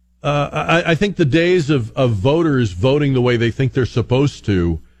I think the days of voters voting the way they think they're supposed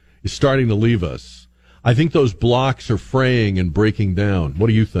to is starting to leave us. I think those blocks are fraying and breaking down. What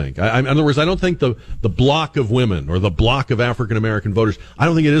do you think? In other words, I don't think the block of women or the block of African American voters, I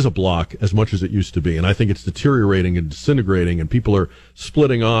don't think it is a block as much as it used to be. And I think it's deteriorating and disintegrating, and people are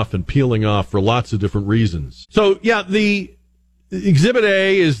splitting off and peeling off for lots of different reasons. So, yeah, the Exhibit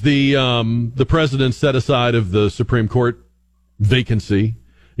A is the president set aside of the Supreme Court vacancy.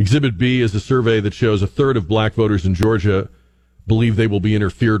 Exhibit B is a survey that shows a third of black voters in Georgia believe they will be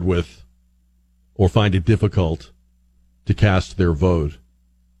interfered with or find it difficult to cast their vote.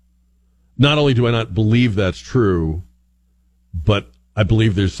 Not only do I not believe that's true, but I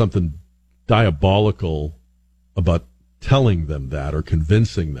believe there's something diabolical about telling them that or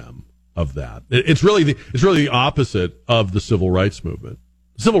convincing them of that. It's really the opposite of the civil rights movement.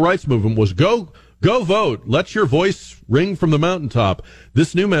 The civil rights movement was go vote. Let your voice ring from the mountaintop.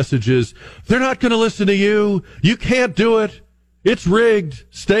 This new message is, they're not going to listen to you. You can't do it. It's rigged.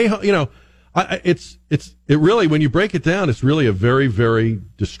 Stay home. It really, when you break it down, it's really a very, very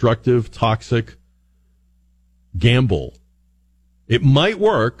destructive, toxic gamble. It might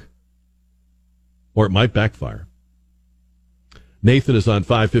work, or it might backfire. Nathan is on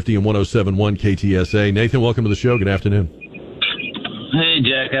 550 and 107.1 KTSA. Nathan, welcome to the show. Good afternoon. Hey,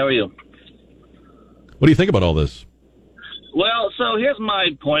 Jack. How are you? What do you think about all this? Well, so here's my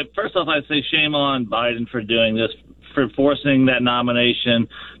point. First off, I'd say shame on Biden for doing this, for forcing that nomination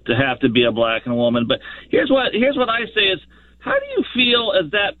to have to be a black and a woman. But here's what I say is, how do you feel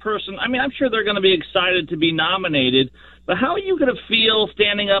as that person? I mean, I'm sure they're going to be excited to be nominated. But how are you going to feel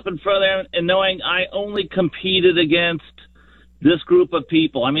standing up in front of them and knowing I only competed against this group of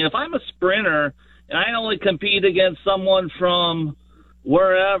people? I mean, if I'm a sprinter and I only compete against someone from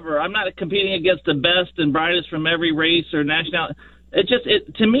wherever, I'm not competing against the best and brightest from every race or nationality.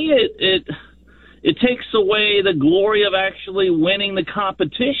 To me, it takes away the glory of actually winning the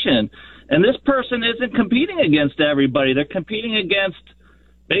competition. And this person isn't competing against everybody. They're competing against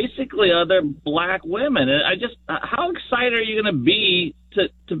basically other black women. And how excited are you going to be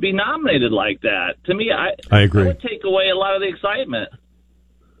to be nominated like that? To me, I agree. It would take away a lot of the excitement.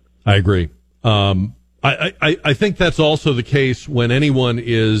 I agree. I think that's also the case when anyone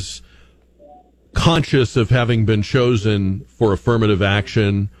is conscious of having been chosen for affirmative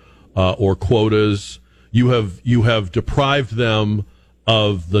action or quotas. You have deprived them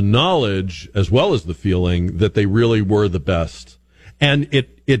of the knowledge as well as the feeling that they really were the best. And it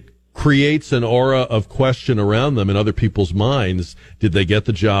creates an aura of question around them in other people's minds. Did they get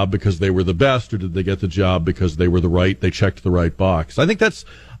the job because they were the best, or did they get the job because they checked the right box? I think that's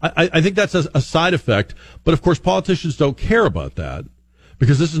a side effect. But of course, politicians don't care about that,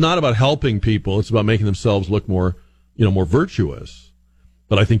 because this is not about helping people. It's about making themselves look more virtuous.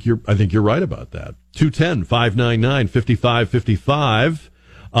 But I think you're right about that.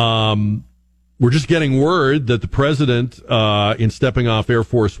 210-599-5555. We're just getting word that the president, in stepping off Air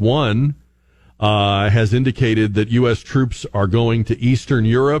Force One, has indicated that U.S. troops are going to Eastern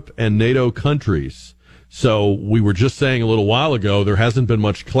Europe and NATO countries. So we were just saying a little while ago, there hasn't been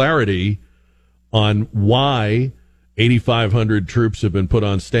much clarity on why 8,500 troops have been put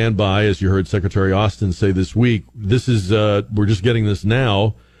on standby, as you heard Secretary Austin say this week. This is, we're just getting this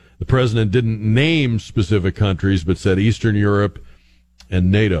now. The president didn't name specific countries, but said Eastern Europe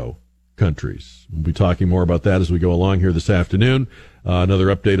and NATO countries. We'll be talking more about that as we go along here this afternoon. Another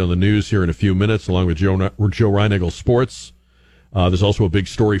update on the news here in a few minutes, along with Joe Reinagle Sports. There's also a big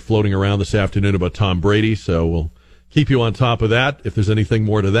story floating around this afternoon about Tom Brady, so we'll keep you on top of that if there's anything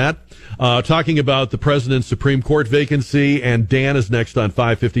more to that. Talking about the president's Supreme Court vacancy, and Dan is next on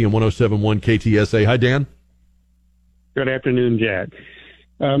 550 and 107.1 KTSA. Hi, Dan. Good afternoon, Jack.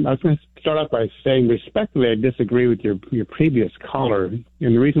 I was going to start off by saying, respectfully, I disagree with your previous caller, and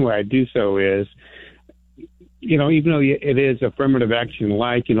the reason why I do so is, even though it is affirmative action,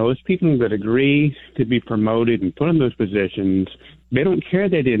 those people that agree to be promoted and put in those positions, they don't care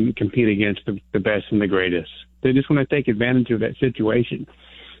they didn't compete against the best and the greatest. They just want to take advantage of that situation.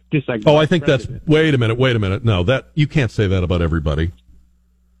 Just like I think president. Wait a minute. No, that you can't say that about everybody.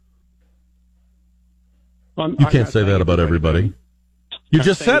 You can't say that about everybody. You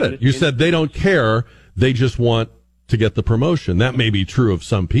just said it. You said they don't care. They just want to get the promotion. That may be true of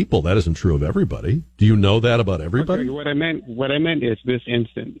some people. That isn't true of everybody. Do you know that about everybody? Okay, what I meant is this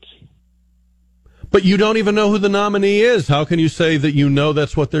instance. But you don't even know who the nominee is. How can you say that you know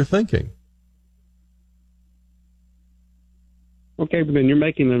that's what they're thinking? Okay, but then you're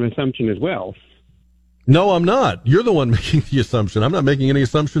making an assumption as well. No, I'm not. You're the one making the assumption. I'm not making any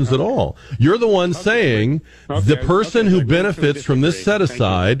assumptions at all. You're the one saying the person who benefits from this set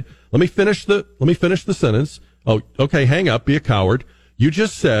aside. Let me finish the sentence. Oh, okay. Hang up. Be a coward. You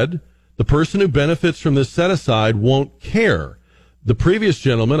just said the person who benefits from this set aside won't care. The previous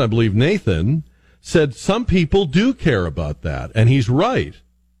gentleman, I believe Nathan, said some people do care about that, and he's right.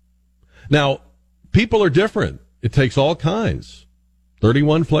 Now, people are different. It takes all kinds.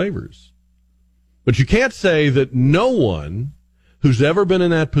 31 flavors. But you can't say that no one who's ever been in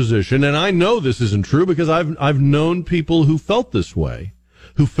that position, and I know this isn't true because I've known people who felt this way,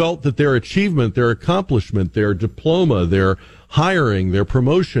 who felt that their achievement, their accomplishment, their diploma, their hiring, their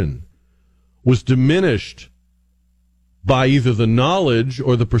promotion was diminished by either the knowledge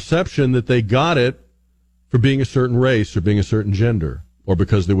or the perception that they got it for being a certain race or being a certain gender, or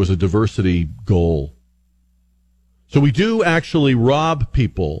because there was a diversity goal. So we do actually rob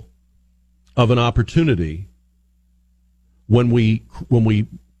people of an opportunity when we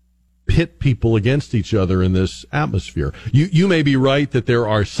pit people against each other in this atmosphere. You may be right that there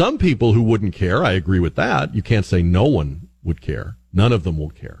are some people who wouldn't care. I agree with that. You can't say no one would care. None of them will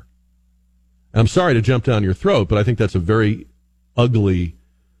care. I'm sorry to jump down your throat, but I think that's a very ugly,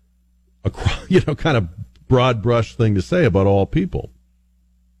 kind of broad brush thing to say about all people.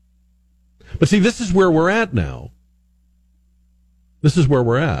 But see, this is where we're at now. This is where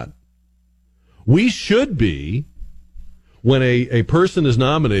we're at. We should be, when a person is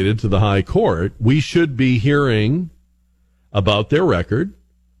nominated to the high court, we should be hearing about their record.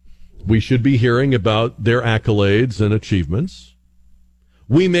 We should be hearing about their accolades and achievements.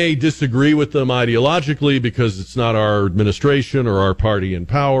 we may disagree with them ideologically because it's not our administration or our party in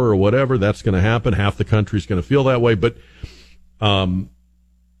power or whatever. That's going to happen. Half the country's going to feel that way. But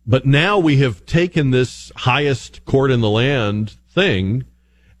now we have taken this highest court in the land thing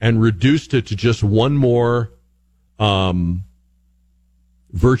and reduced it to just one more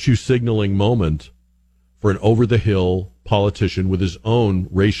virtue signaling moment for an over-the-hill politician with his own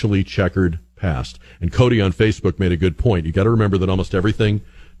racially checkered past. And Cody on Facebook made a good point. You got to remember that almost everything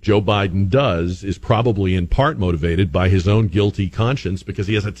Joe Biden does is probably in part motivated by his own guilty conscience because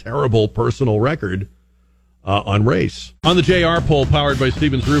he has a terrible personal record on race. On the JR poll powered by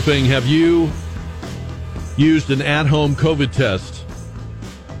Stevens Roofing, have you used an at-home COVID test?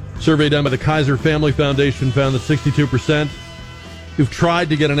 Survey done by the Kaiser Family Foundation found that 62% who've tried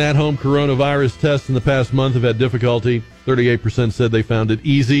to get an at-home coronavirus test in the past month have had difficulty. 38% said they found it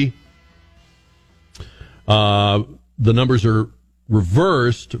easy. The numbers are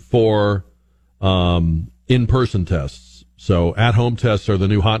reversed for in-person tests. So at-home tests are the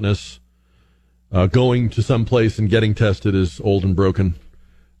new hotness. Going to some place and getting tested is old and broken.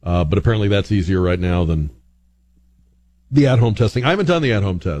 But apparently that's easier right now than the at-home testing. I haven't done the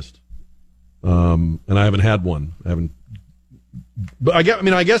at-home test. And I haven't had one. But I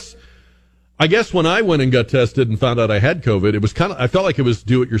guess when I went and got tested and found out I had COVID, it was I felt like it was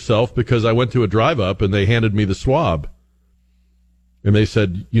do it yourself because I went to a drive up and they handed me the swab. And they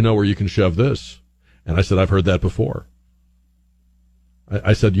said, you know where you can shove this. And I said, I've heard that before.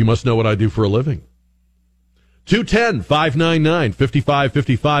 I said, you must know what I do for a living.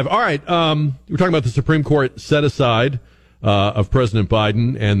 210-599-5555. All right. We're talking about the Supreme Court set aside of President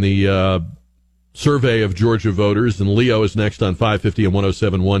Biden and the survey of Georgia voters. And Leo is next on 550 and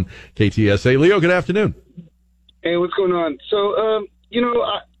 107.1 KTSA. Leo, good afternoon. Hey, what's going on? So,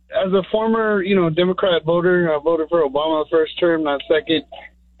 as a former, Democrat voter, I voted for Obama first term, not second.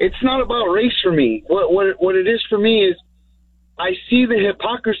 It's not about race for me. What it is for me is I see the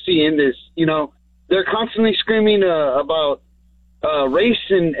hypocrisy in this. They're constantly screaming about race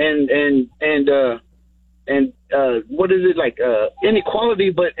and what is it like inequality,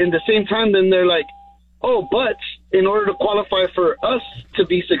 but in the same time, then they're like, oh, but in order to qualify for us to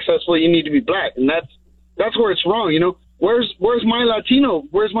be successful, you need to be black, and that's where it's wrong. Where's my Latino?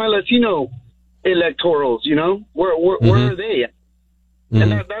 Where's my Latino electorals? Where are they? Mm-hmm.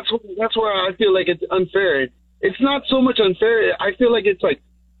 And that's where I feel like it's unfair. It's not so much unfair. I feel like it's like,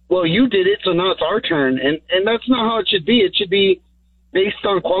 well, you did it, so now it's our turn. And that's not how it should be. It should be based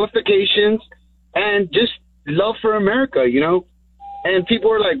on qualifications and just love for America, And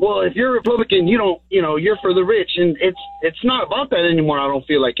people are like, well, if you're a Republican, you're for the rich. And it's not about that anymore. I don't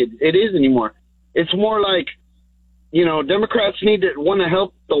feel like it is anymore. It's more like, Democrats want to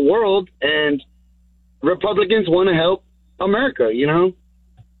help the world and Republicans want to help America,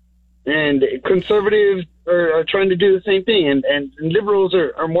 and conservatives are trying to do the same thing. And liberals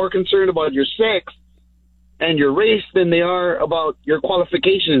are more concerned about your sex and your race than they are about your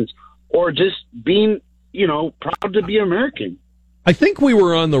qualifications or just being, proud to be American. I think we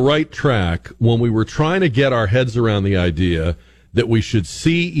were on the right track when we were trying to get our heads around the idea that we should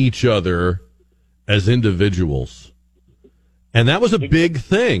see each other as individuals. And that was a big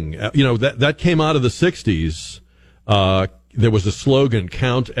thing. That came out of the 60s. There was a slogan,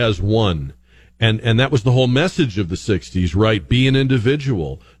 count as one. And that was the whole message of the 60s, right? Be an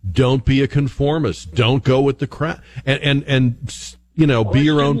individual. Don't be a conformist. Don't go with the crowd. And be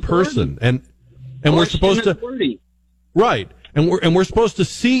your own person. And we're supposed to, right. And we're supposed to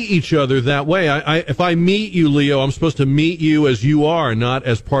see each other that way. If I meet you, Leo, I'm supposed to meet you as you are, not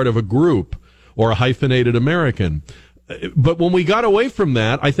as part of a group or a hyphenated American. But when we got away from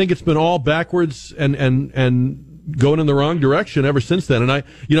that, I think it's been all backwards and going in the wrong direction ever since then. And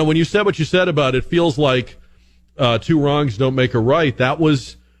when you said what you said about it feels like two wrongs don't make a right.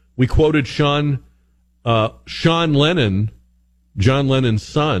 We quoted Sean Lennon, John Lennon's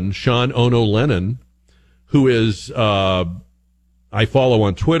son, Sean Ono Lennon, who is I follow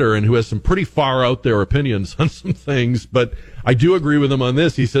on Twitter and who has some pretty far out there opinions on some things. But I do agree with him on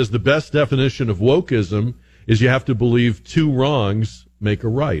this. He says the best definition of wokeism is you have to believe two wrongs make a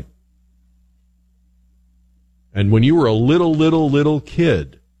right. And when you were a little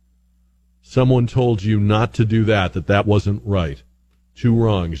kid, someone told you not to do that wasn't right. Two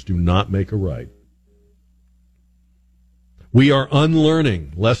wrongs do not make a right. We are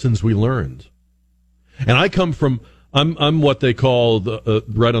unlearning lessons we learned. And I come from, I'm what they call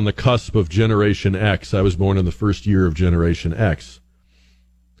right on the cusp of Generation X. I was born in the first year of Generation X.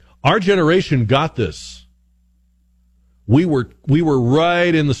 Our generation got this. We were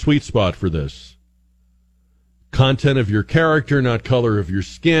right in the sweet spot for this. content of your character, not color of your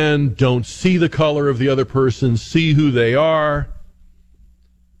skin. Don't see the color of the other person. See who they are.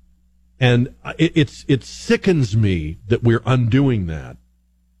 And it sickens me that we're undoing that.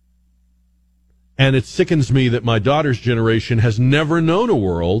 And it sickens me that my daughter's generation has never known a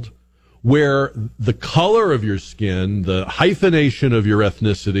world where the color of your skin, the hyphenation of your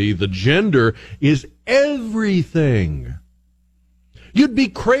ethnicity, the gender is everything. You'd be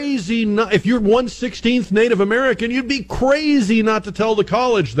crazy not, if you're 1/16th Native American, you'd be crazy not to tell the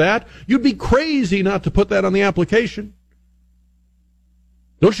college that. You'd be crazy not to put that on the application.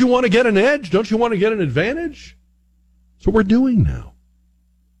 Don't you want to get an edge? Don't you want to get an advantage? That's what we're doing now.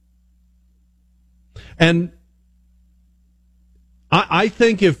 And I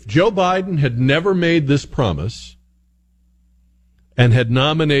think if Joe Biden had never made this promise and had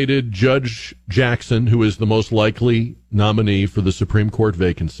nominated Judge Jackson, who is the most likely nominee for the Supreme Court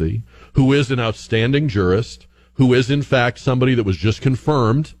vacancy, who is an outstanding jurist, who is, in fact, somebody that was just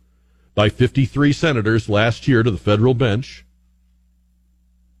confirmed by 53 senators last year to the federal bench,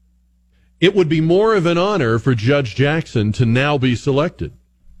 it would be more of an honor for Judge Jackson to now be selected.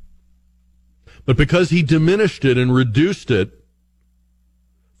 But because he diminished it and reduced it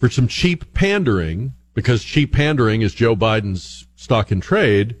for some cheap pandering, because cheap pandering is Joe Biden's stock and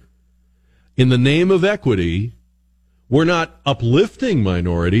trade, in the name of equity, we're not uplifting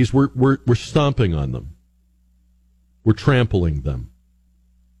minorities, we're stomping on them. We're trampling them.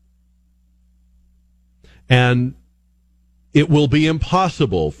 And it will be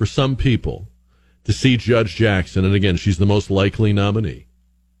impossible for some people to see Judge Jackson, and again, she's the most likely nominee.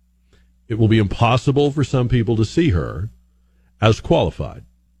 It will be impossible for some people to see her as qualified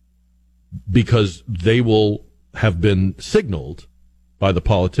because they will have been signaled by the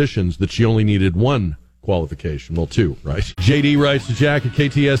politicians that she only needed one qualification. Well, two, right? JD writes to Jack at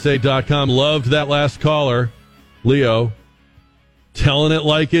KTSA.com. Loved that last caller, Leo, telling it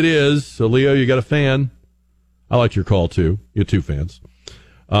like it is. So, Leo, you got a fan. I liked your call, too. You have two fans.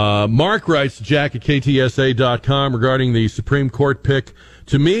 Mark writes to Jack at KTSA.com regarding the Supreme Court pick.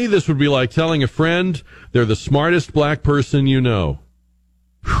 To me, this would be like telling a friend they're the smartest black person you know.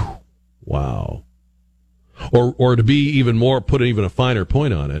 Whew. Wow. Or to be even more, put even a finer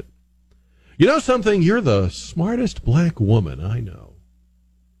point on it. You know something? You're the smartest black woman I know.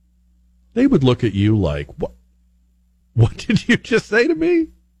 They would look at you like, what did you just say to me?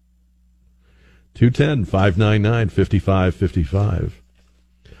 210-599-5555.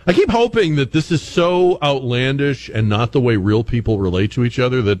 I keep hoping that this is so outlandish and not the way real people relate to each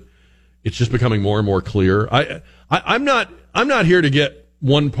other that it's just becoming more and more clear. I'm not here to get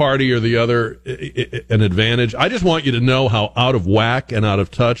one party or the other an advantage. I just want you to know how out of whack and out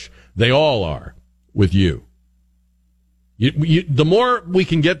of touch they all are with you. The more we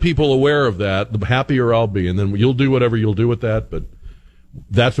can get people aware of that, the happier I'll be, and then you'll do whatever you'll do with that, but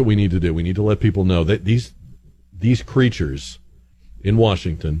that's what we need to do. We need to let people know that these creatures in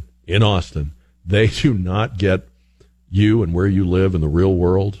Washington, in Austin, they do not get you and where you live in the real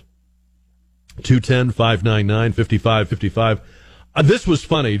world. 210-599-5555. This was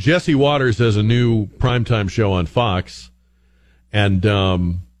funny. Jesse Waters has a new primetime show on Fox, and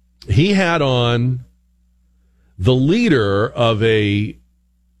he had on the leader of I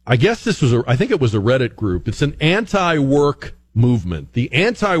think it was a Reddit group. It's an anti-work movement. The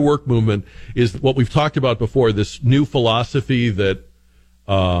anti-work movement is what we've talked about before, this new philosophy that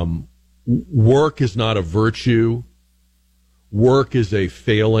work is not a virtue, work is a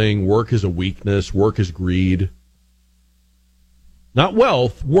failing, work is a weakness, work is greed. Not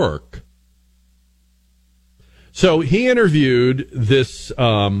wealth, work. So he interviewed this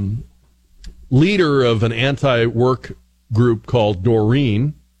leader of an anti-work group called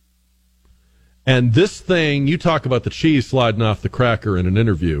Doreen. And this thing, you talk about the cheese sliding off the cracker in an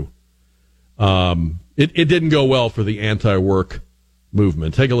interview. It didn't go well for the anti-work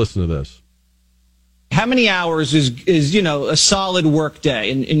movement. Take a listen to this. How many hours is a solid work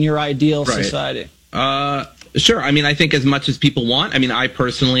day in your ideal society? Sure. I mean, I think as much as people want. I mean, I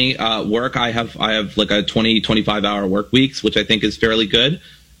personally work. I have like a 20, 25 hour work weeks, which I think is fairly good.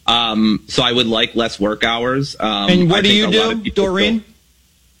 So I would like less work hours. And what do you do, Doreen?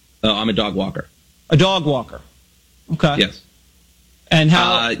 I'm a dog walker. A dog walker. Okay. Yes. And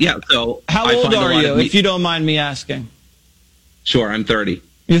how? So how old are you, if you don't mind me asking? Sure, I'm 30.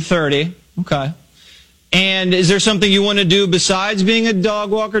 You're 30. Okay. And is there something you want to do besides being a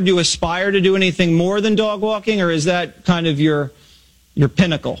dog walker? Do you aspire to do anything more than dog walking, or is that kind of your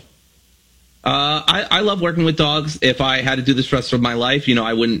pinnacle? I love working with dogs. If I had to do this for the rest of my life,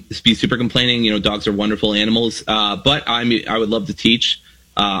 I wouldn't be super complaining. Dogs are wonderful animals. But I would love to teach.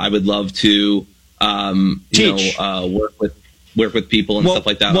 I would love to Teach. Work with people and stuff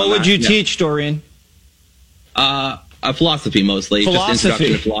like that. What would you teach, Doreen? Philosophy mostly. Philosophy. Just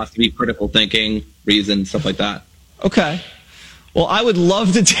introduction to philosophy, critical thinking, reason, stuff like that. Okay. Well, I would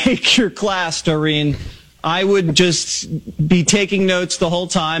love to take your class, Doreen. I would just be taking notes the whole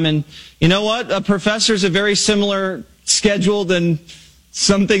time. And you know what? A professor's a very similar schedule than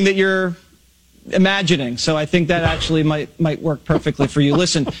something that you're imagining. So I think that actually might work perfectly for you.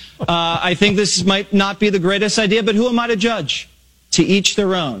 Listen, I think this might not be the greatest idea, but who am I to judge? To each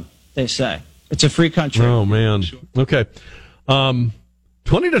their own, they say. It's a free country. Oh, man. Okay. 20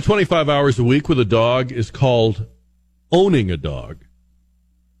 to 25 hours a week with a dog is called owning a dog.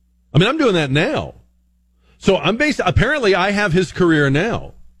 I mean, I'm doing that now. So apparently I have his career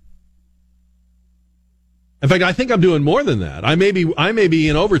now. In fact, I think I'm doing more than that. I may be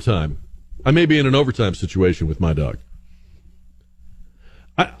in overtime. I may be in an overtime situation with my dog.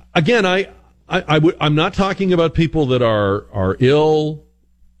 I'm not talking about people that are ill,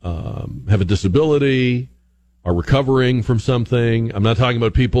 have a disability, are recovering from something. I'm not talking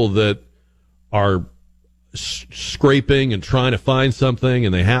about people that are scraping and trying to find something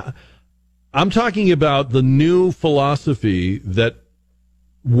and they have. I'm talking about the new philosophy that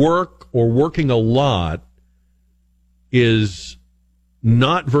work or working a lot is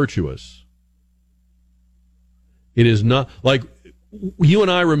not virtuous. It is not, like, you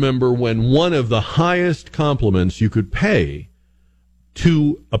and I remember when one of the highest compliments you could pay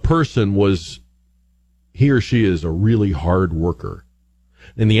to a person was he or she is a really hard worker.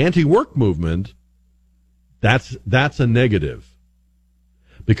 In the anti-work movement, that's a negative.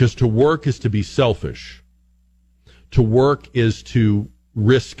 Because to work is to be selfish. To work is to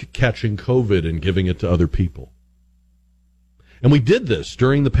risk catching COVID and giving it to other people. And we did this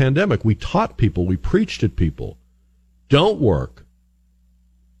during the pandemic. We taught people, we preached at people. Don't work.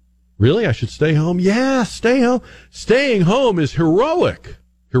 Really? I should stay home? Yeah, stay home. Staying home is heroic.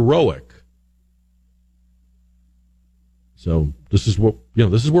 Heroic. So this is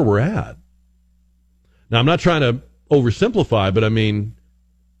where we're at. Now, I'm not trying to oversimplify, but I mean,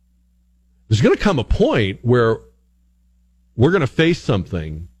 there's going to come a point where we're going to face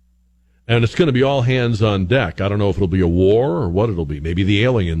something and it's going to be all hands on deck. I don't know if it'll be a war or what it'll be. Maybe the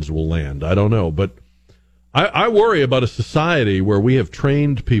aliens will land. I don't know. But I worry about a society where we have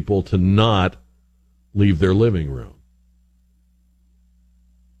trained people to not leave their living room.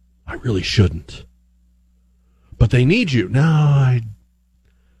 I really shouldn't. But they need you. No, I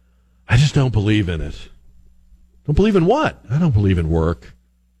just don't believe in it. Don't believe in what? I don't believe in work.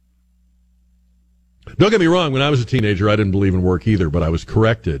 Don't get me wrong, when I was a teenager, I didn't believe in work either, but I was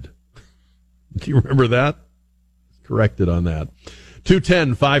corrected. Do you remember that? Corrected on that.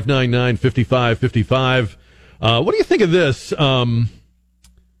 210-599-5555. What do you think of this?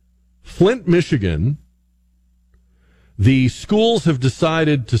 Flint, Michigan, the schools have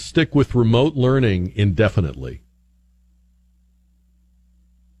decided to stick with remote learning indefinitely.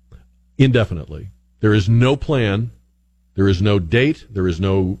 Indefinitely. There is no plan. There is no date. There is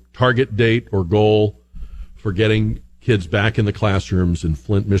no target date or goal for getting kids back in the classrooms in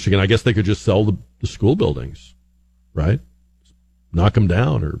Flint, Michigan. I guess they could just sell the school buildings, right? Knock them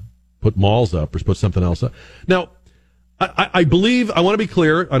down or put malls up or put something else up. Now, I believe, I want to be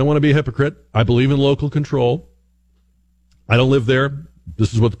clear, I don't want to be a hypocrite. I believe in local control. I don't live there.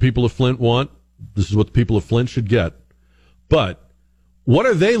 This is what the people of Flint want. This is what the people of Flint should get. But what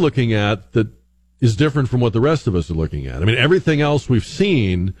are they looking at that is different from what the rest of us are looking at? I mean, everything else we've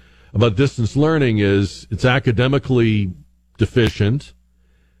seen about distance learning is it's academically deficient,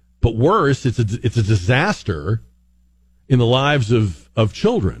 but worse, it's a disaster in the lives of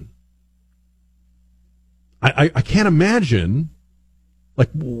children. I can't imagine, like,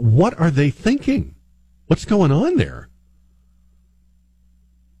 what are they thinking? What's going on there?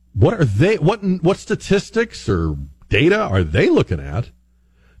 What statistics or data are they looking at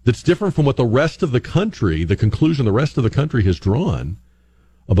that's different from what the rest of the country, the conclusion the rest of the country has drawn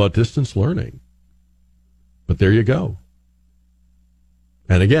about distance learning? But there you go.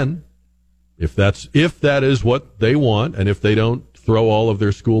 And again, if that is what they want, and if they don't throw all of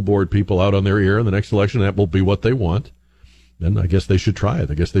their school board people out on their ear in the next election, that will be what they want, then I guess they should try it.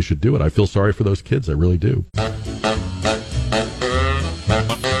 I guess they should do it. I feel sorry for those kids. I really do.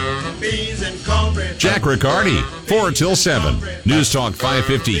 Jack Riccardi, 4 till 7. News Talk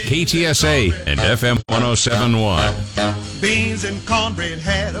 550 KTSA and FM 107.1. Beans and cornbread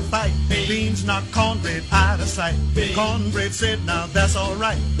had a fight. Beans knocked cornbread out of sight. Cornbread said, now that's all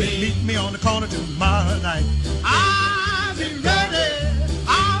right. Meet me on the corner tomorrow night. I'll be ready.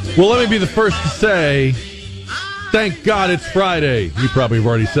 Well, let me be the first to say, thank God it's Friday. You probably have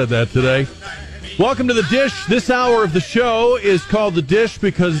already said that today. Welcome to The Dish. This hour of the show is called The Dish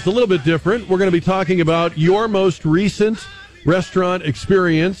because it's a little bit different. We're going to be talking about your most recent restaurant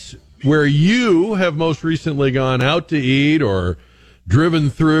experience, where you have most recently gone out to eat or driven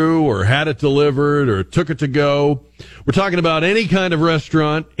through or had it delivered or took it to go. We're talking about any kind of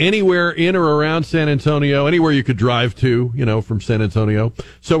restaurant anywhere in or around San Antonio, anywhere you could drive to, from San Antonio.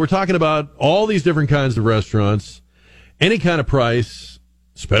 So we're talking about all these different kinds of restaurants, any kind of price,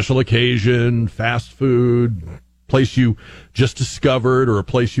 special occasion, fast food, place you just discovered or a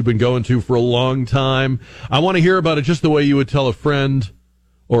place you've been going to for a long time. I want to hear about it just the way you would tell a friend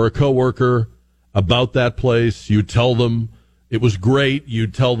or a coworker about that place. You'd tell them it was great.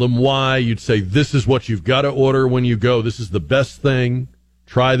 You'd tell them why. You'd say, this is what you've got to order when you go. This is the best thing.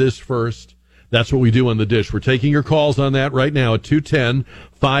 Try this first. That's what we do on The Dish. We're taking your calls on that right now at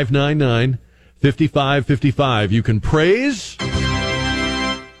 210-599-5555. You can praise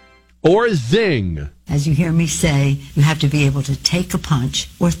or zing. As you hear me say, you have to be able to take a punch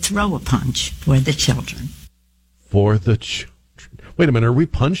or throw a punch for the children. For the children. Wait a minute. Are we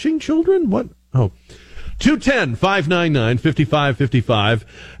punching children? What? Oh. 210-599-5555.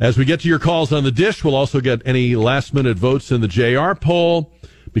 As we get to your calls on The Dish, we'll also get any last-minute votes in the JR poll,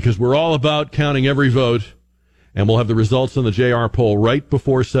 because we're all about counting every vote, and we'll have the results on the JR poll right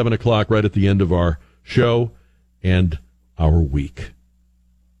before 7 o'clock, right at the end of our show and our week.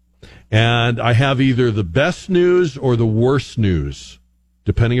 And I have either the best news or the worst news,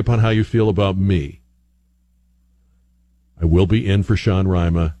 depending upon how you feel about me. I will be in for Sean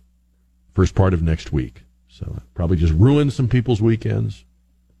Rima first part of next week. So probably just ruined some people's weekends.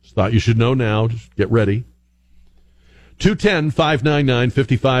 Just thought you should know now. Just get ready.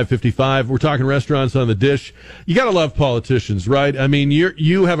 210-599-5555. We're talking restaurants on The Dish. You got to love politicians, right? I mean,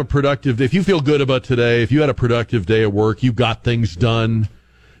 you have a productive, if you feel good about today, if you had a productive day at work, you got things done,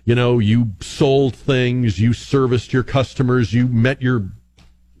 you sold things, you serviced your customers, you met your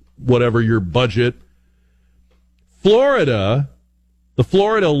budget. The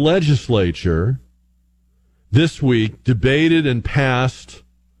Florida legislature this week debated and passed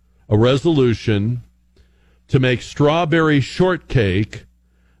a resolution to make strawberry shortcake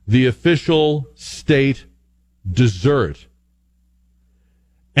the official state dessert.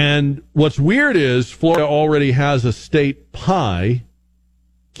 And what's weird is Florida already has a state pie,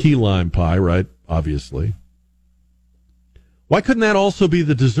 key lime pie, right? Obviously. Why couldn't that also be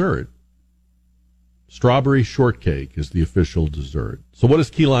the dessert? Strawberry shortcake is the official dessert. So what is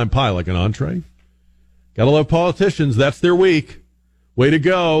key lime pie, like an entree? Gotta love politicians. That's their week. Way to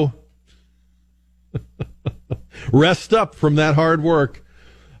go. Rest up from that hard work.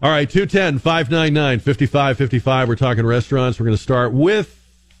 All right, 210-599-5555. We're talking restaurants. We're going to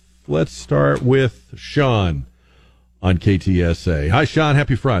let's start with Sean on KTSA. Hi, Sean.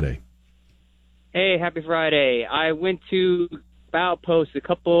 Happy Friday. Hey, happy Friday. I went to Outpost a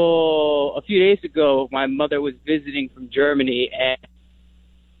few days ago. My mother was visiting from Germany, and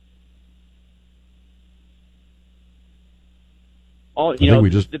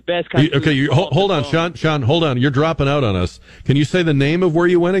the best kind of food. Hold on, Sean, hold on. You're dropping out on us. Can you say the name of where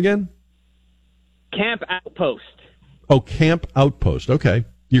you went again? Camp Outpost. Oh, Camp Outpost. Okay.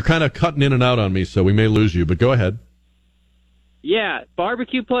 You're kind of cutting in and out on me, so we may lose you, but go ahead. Yeah,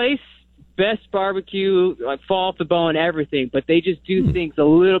 barbecue place. Best barbecue, like fall off the bone, everything, but they just do things a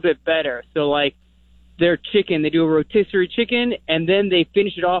little bit better. So, like, their chicken, they do a rotisserie chicken, and then they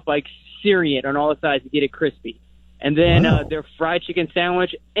finish it off like searing it on all the sides to get it crispy. And then their fried chicken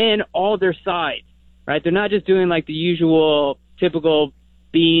sandwich and all their sides, right? They're not just doing like the usual typical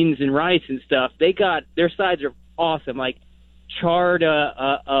beans and rice and stuff. Their sides are awesome, like charred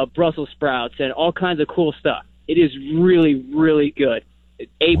Brussels sprouts and all kinds of cool stuff. It is really, really good.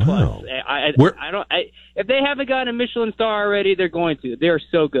 A+. Wow. If they haven't gotten a Michelin star already, they're going to. They're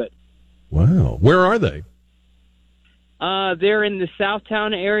so good. Wow. Where are they? They're in the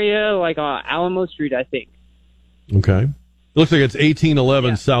Southtown area, like Alamo Street, I think. Okay. It looks like it's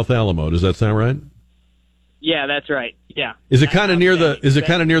 1811 South Alamo. Does that sound right? Yeah, that's right. Yeah. Is it kind of near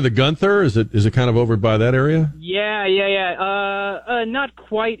the Gunther? Is it kind of over by that area? Yeah. Not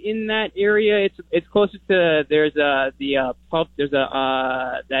quite in that area. It's closer to that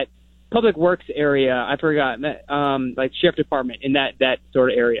public works area. I forgot like sheriff department in that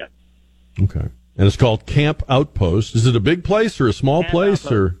sort of area. Okay. And it's called Camp Outpost. Is it a big place or a small place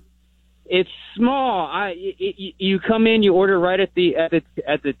or? It's small. You come in, you order right at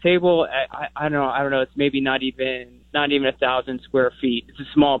the table. I don't know. It's maybe not even 1,000 square feet. It's a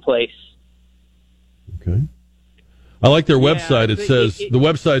small place. Okay. I like their website. The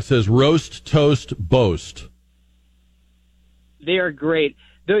website says Roast Toast Boast. They are great.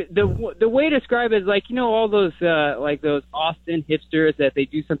 The way to describe it is like, all those like those Austin hipsters that they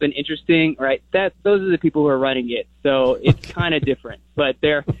do something interesting, right? Those are the people who are running it. So it's kind of different, but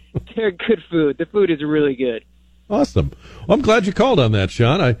they're good food. The food is really good. Awesome. Well, I'm glad you called on that,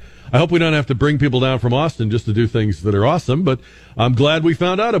 Sean. I hope we don't have to bring people down from Austin just to do things that are awesome, but I'm glad we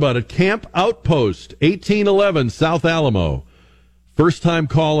found out about it. Camp Outpost, 1811 South Alamo. First time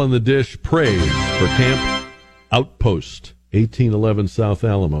call on the dish, praise for Camp Outpost, 1811 South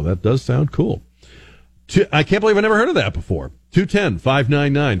Alamo. That does sound cool. I can't believe I never heard of that before.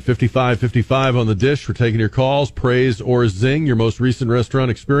 210-599-5555 on the dish. We're taking your calls, praise or zing, your most recent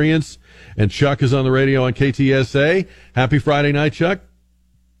restaurant experience. And Chuck is on the radio on KTSA. Happy Friday night, Chuck.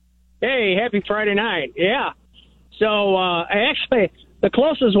 Hey, happy Friday night. Yeah. So, actually, the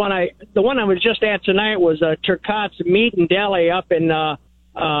closest one the one I was just at tonight was Turcotte's Meat and Deli up in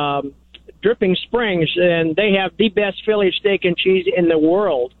Dripping Springs, and they have the best Philly steak and cheese in the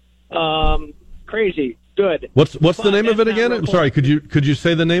world. Crazy good. What's the name of it again? I'm sorry. Could you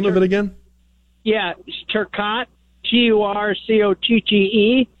say the name of it again? Yeah, it's Turcotte,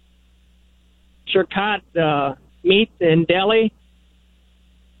 Turcotte, Turcotte Meat and Deli,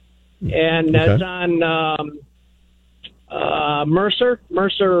 and that's on Mercer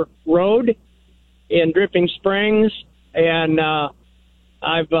Road in Dripping Springs, and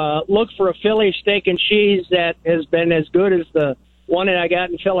I've looked for a Philly steak and cheese that has been as good as the one that I got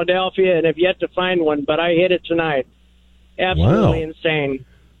in Philadelphia, and have yet to find one, but I hit it tonight. Absolutely insane.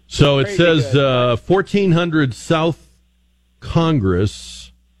 So it says 1400 South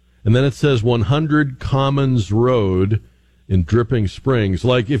Congress, and then it says 100 Commons Road in Dripping Springs.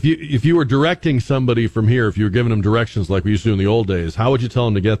 Like if you were directing somebody from here, if you were giving them directions like we used to do in the old days, how would you tell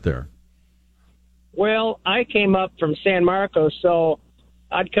them to get there? Well, I came up from San Marcos, so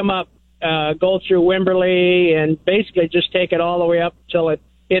I'd come up, go through Wimberley, and basically just take it all the way up till it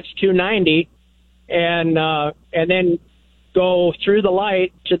hits 290, and then go through the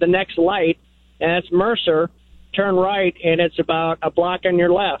light to the next light, and that's Mercer. Turn right, and it's about a block on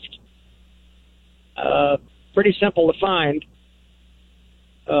your left. Pretty simple to find.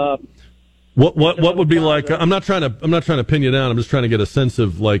 What would be like? I'm not trying to pin you down. I'm just trying to get a sense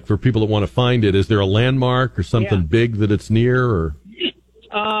of, like, for people that want to find it. Is there a landmark or something big that it's near? Or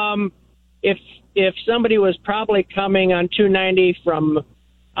if somebody was probably coming on 290 from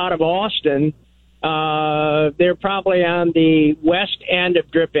out of Austin, they're probably on the west end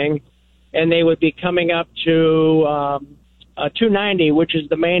of Dripping, and they would be coming up to 290, which is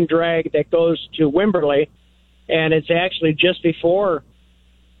the main drag that goes to Wimberley, and it's actually just before.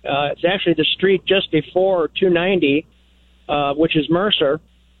 It's actually the street just before 290, which is Mercer.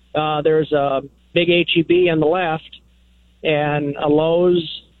 There's a big H-E-B on the left and a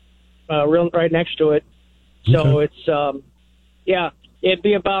Lowe's right next to it. So it's, it'd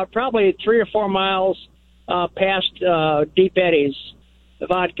be about probably 3 or 4 miles past Deep Eddy's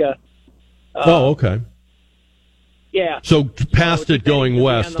Vodka. Okay. Yeah. So past it going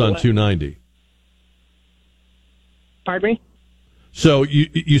west on 290. Pardon me? So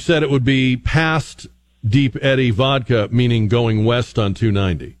you said it would be past Deep Eddy Vodka, meaning going west on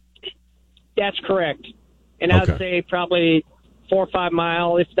 290. That's correct. And I'd say probably 4 or 5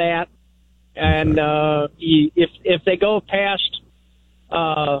 miles, if that. And if they go past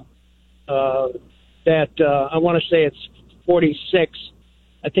I want to say it's 46.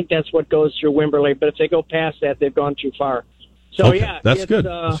 I think that's what goes through Wimberley. But if they go past that, they've gone too far. So that's good.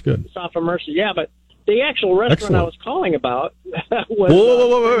 That's good. It's off of Mercer. Yeah, but the actual restaurant I was calling about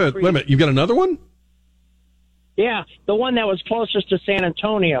was... Wait a minute. You've got another one? Yeah, the one that was closest to San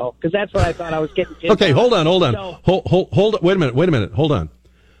Antonio, because that's what I thought I was getting to. Okay, hold on. So, hold wait a minute. Hold on.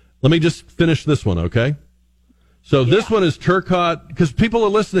 Let me just finish this one, okay? So this one is Turcotte, because people are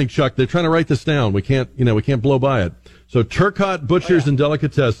listening, Chuck. They're trying to write this down. We can't blow by it. So Turcotte Butchers and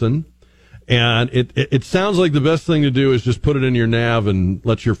Delicatessen. And it sounds like the best thing to do is just put it in your nav and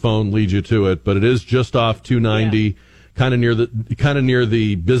let your phone lead you to it. But it is just off 290, kind of near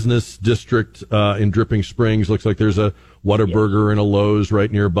the business district in Dripping Springs. Looks like there's a Whataburger and a Lowe's right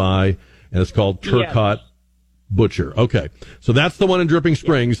nearby, and it's called Turcotte Butcher. Okay, so that's the one in Dripping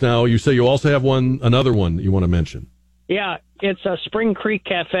Springs. Now you say you also have another one that you want to mention. Yeah, it's a Spring Creek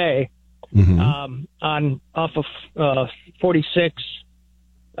Cafe off of 46.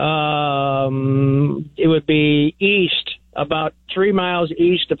 It would be east, about 3 miles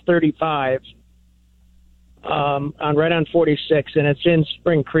east of 35, right on 46, and it's in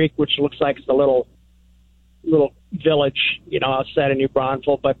Spring Creek, which looks like it's a little village, outside of New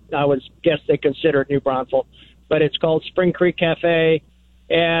Braunfels, but I would guess they consider it New Braunfels. But it's called Spring Creek Cafe,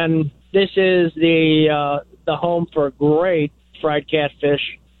 and this is the home for great fried catfish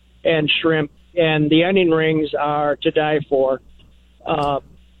and shrimp, and the onion rings are to die for.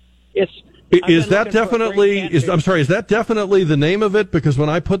 Is that definitely the name of it? Because when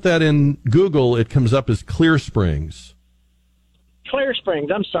I put that in Google, it comes up as Clear Springs. Clear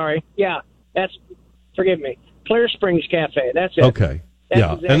Springs. I'm sorry. Yeah, forgive me. Clear Springs Cafe. That's it. Okay.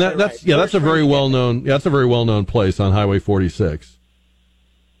 That's and right. that's a very well known place on Highway 46.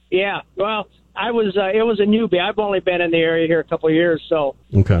 Yeah. Well, it was a newbie. I've only been in the area here a couple of years, so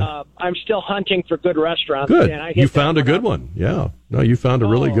okay. I'm still hunting for good restaurants. Good. And You found a good one. Yeah. No, you found a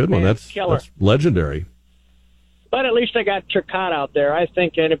really good one. That's legendary. But at least I got Turcotte out there. I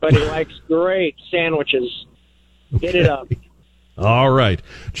think anybody likes great sandwiches. Get it up. All right.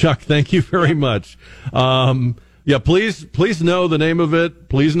 Chuck, thank you very much. Please know the name of it.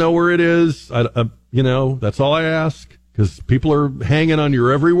 Please know where it is. That's all I ask, because people are hanging on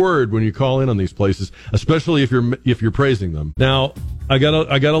your every word when you call in on these places, especially if you're praising them. Now, I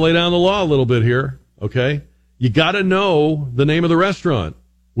gotta lay down the law a little bit here. Okay, you gotta know the name of the restaurant.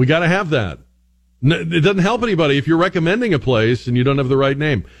 We gotta have that. It doesn't help anybody if you're recommending a place and you don't have the right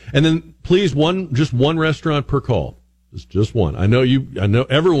name. And then please, just one restaurant per call. Just one. I know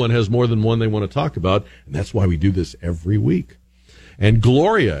everyone has more than one they want to talk about, and that's why we do this every week. And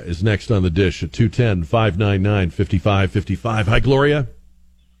Gloria is next on the dish at 210-599-5555. Hi, Gloria.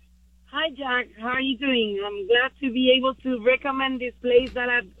 Hi, Jack. How are you doing? I'm glad to be able to recommend this place that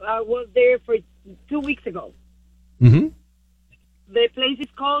I was there for 2 weeks ago. Mm-hmm. The place is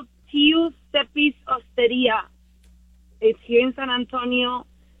called Tío Stepis Osteria. It's here in San Antonio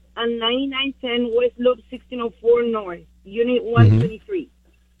on 9910 West Loop 1604 North, Unit 123.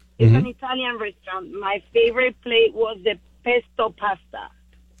 It's an Italian restaurant. My favorite plate was the pesto pasta.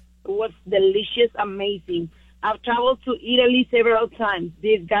 It was delicious, amazing. I've traveled to Italy several times.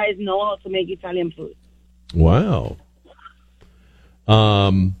 These guys know how to make Italian food. Wow.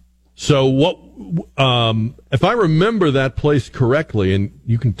 So what? If I remember that place correctly, and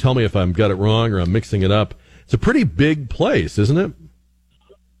you can tell me if I've got it wrong or I'm mixing it up, it's a pretty big place, isn't it?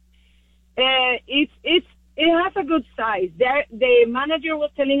 It has a good size. The manager was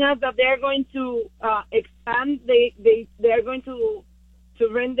telling us that they're going to expand. They're going to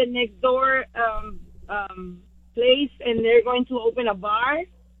rent the next door place, and they're going to open a bar,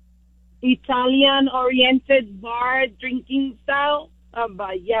 Italian oriented bar, drinking style.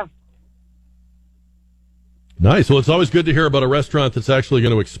 But yeah. Nice. Well, it's always good to hear about a restaurant that's actually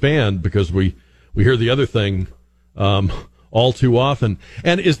going to expand, because we hear the other thing all too often.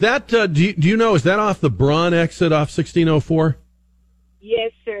 And is that, do you know, is that off the Braun exit off 1604?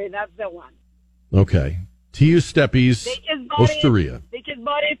 Yes, sir. That's the one. Okay. Tío Stepis Osteria. They just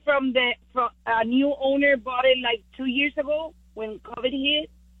bought it from a new owner bought it like 2 years ago when COVID hit.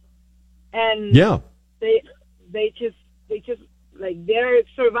 And yeah, they just like, they're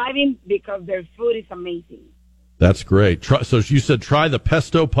surviving because their food is amazing. That's great. So you said try the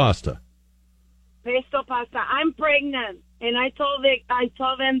pesto pasta. Pesto pasta. I'm pregnant, and I told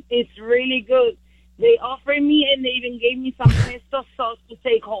them it's really good. They offered me, and they even gave me some pesto sauce to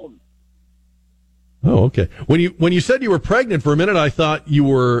take home. Oh, okay. When you said you were pregnant for a minute, I thought you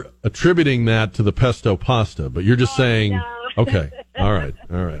were attributing that to the pesto pasta, but you're just saying, no. Okay, all right.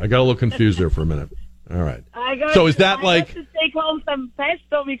 I got a little confused there for a minute. All right. So is that I have to take home some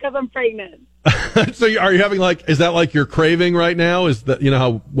pesto because I'm pregnant. So are you having is that like your craving right now? Is that, you know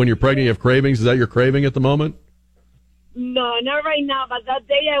how when you're pregnant you have cravings? Is that your craving at the moment? No, not right now. But that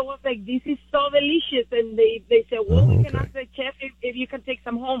day I was like, this is so delicious. And they said, well, we can ask the chef if you can take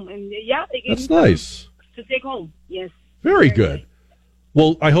some home. And yeah, they gave That's nice. To take home. Yes. Very good.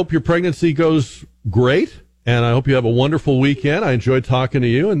 Well, I hope your pregnancy goes great. And I hope you have a wonderful weekend. I enjoyed talking to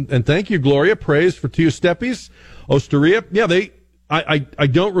you. And thank you, Gloria. Praise for Tío Stepis Osteria. Yeah, I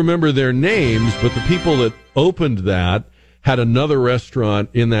don't remember their names, but the people that opened that had another restaurant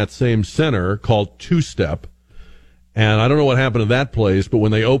in that same center called Two Step. And I don't know what happened to that place, but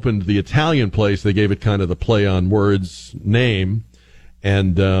when they opened the Italian place, they gave it kind of the play on words name.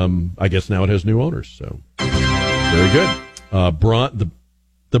 And I guess now it has new owners. So very good.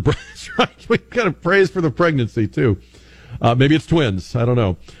 That's right. We got to praise for the pregnancy too. Maybe it's twins. I don't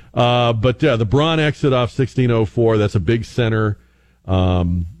know. But the Braun exit off 1604. That's a big center.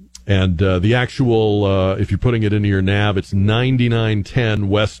 And the actual, if you're putting it into your nav, it's 9910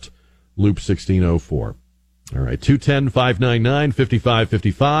 West Loop 1604. All right.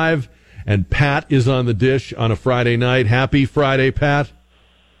 210-599-5555. And Pat is on the dish on a Friday night. Happy Friday, Pat.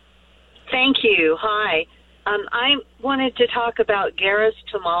 Thank you. Hi. I wanted to talk about Guerra's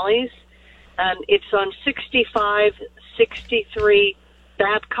Tamales. It's on 6563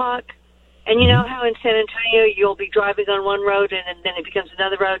 Babcock. And you know how in San Antonio you'll be driving on one road and then it becomes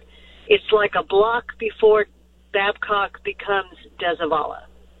another road? It's like a block before Babcock becomes Dezavala.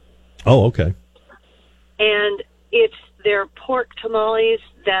 Oh, okay. And it's their pork tamales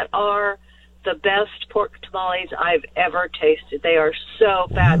that are the best pork tamales I've ever tasted. They are so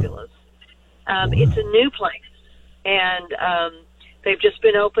fabulous. It's a new place, and they've just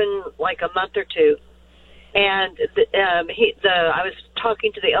been open like a month or two. And I was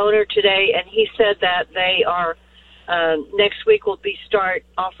talking to the owner today, and he said that they are next week will start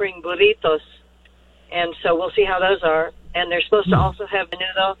offering burritos, and so we'll see how those are. And they're supposed to also have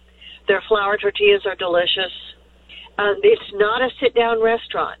menudo. Their flour tortillas are delicious. It's not a sit-down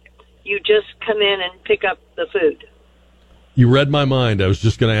restaurant. You just come in and pick up the food. You read my mind. I was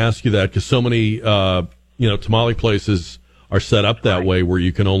just going to ask you that because so many, tamale places are set up that way where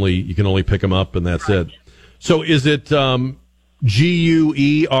you can only pick them up and that's it. So is it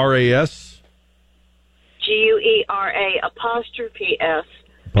GUERAS? GUERA apostrophe S.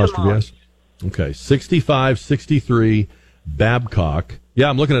 Apostrophe S. Okay, 6563 Babcock. Yeah,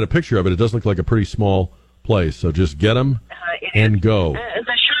 I'm looking at a picture of it. It does look like a pretty small place. So just get them and go. The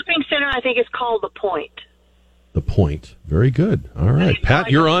shopping center, I think, is called The Point. The Point. Very good. All right, Pat,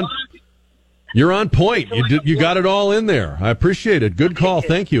 you're on. You're on point. You got it all in there. I appreciate it. Good call.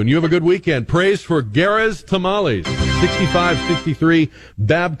 Thank you. And you have a good weekend. Praise for Guerra's Tamales. 6563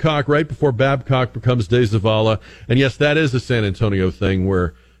 Babcock, right before Babcock becomes De Zavala. And yes, that is a San Antonio thing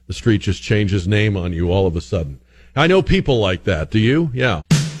where the street just changes name on you all of a sudden. I know people like that. Do you? Yeah.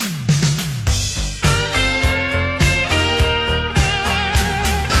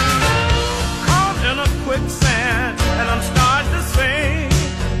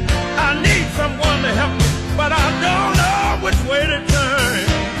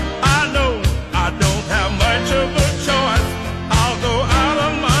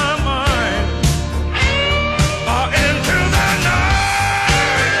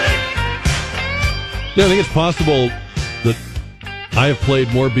 Yeah, I think it's possible that I have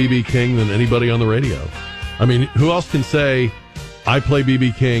played more B.B. King than anybody on the radio. I mean, who else can say I play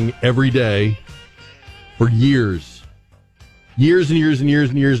B.B. King every day for years? Years and years and years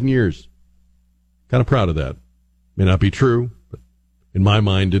and years and years. Kind of proud of that. May not be true, but in my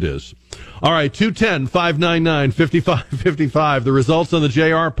mind it is. All right, 210-599-5555. The results on the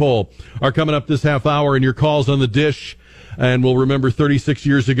JR poll are coming up this half hour, and your calls on the dish. And we'll remember 36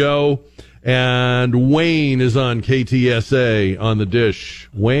 years ago. And Wayne is on KTSA on the dish.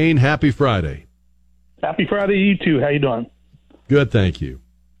 Wayne, happy Friday. Happy Friday to you too. How you doing? Good, thank you.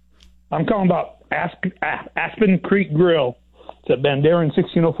 I'm calling about Aspen Creek Grill. It's at Bandera in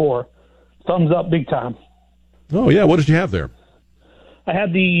 1604. Thumbs up big time. Oh, yeah. What did you have there? I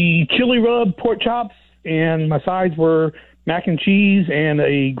had the chili rub pork chops, and my sides were mac and cheese and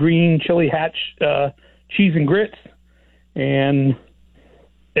a green chili hatch cheese and grits. And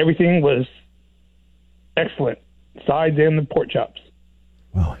everything was excellent, sides and the pork chops.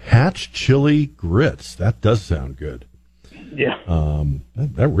 Wow, Hatch chili grits. That does sound good. Yeah.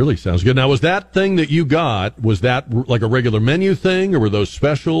 That really sounds good. Now, was that thing that you got, was that like a regular menu thing, or were those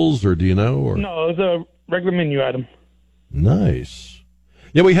specials, or do you know? Or? No, it was a regular menu item. Nice.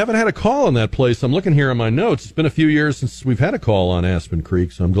 Yeah, we haven't had a call on that place. I'm looking here on my notes. It's been a few years since we've had a call on Aspen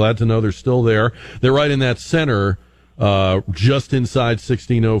Creek, so I'm glad to know they're still there. They're right in that center, just inside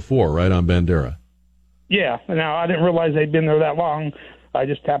 1604, right on Bandera. Yeah. Now, I didn't realize they'd been there that long. I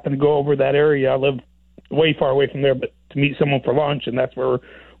just happened to go over that area. I live way far away from there, but to meet someone for lunch, and that's where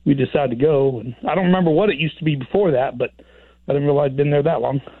we decided to go. And I don't remember what it used to be before that, but I didn't realize I'd been there that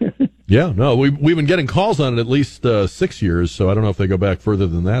long. Yeah, no, we've been getting calls on it at least 6 years, so I don't know if they go back further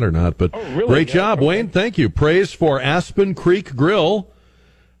than that or not. But really? Great job, Wayne. Thank you. Praise for Aspen Creek Grill.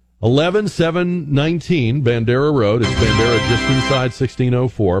 11719 Bandera Road. It's Bandera just inside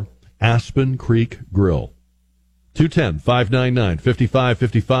 1604. Aspen Creek Grill.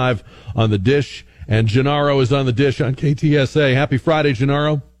 210-599-5555 on the dish. And Gennaro is on the dish on KTSA. Happy Friday,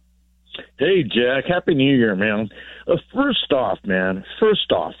 Gennaro. Hey, Jack. Happy New Year, man. First off,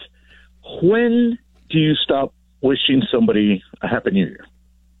 when do you stop wishing somebody a Happy New Year?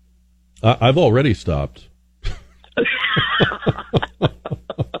 I've already stopped.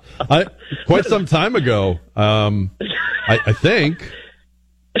 Quite some time ago, I think.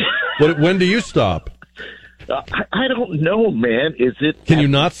 When do you stop? I don't know, man. Is it? Can you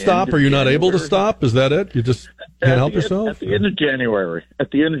not stop? Are you not able to stop? Is that it? You just can't help yourself? At the end of January.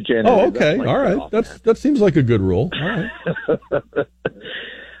 Oh, okay. All right. That seems like a good rule. All right.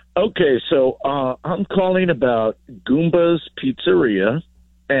 Okay, so I'm calling about Goomba's Pizzeria,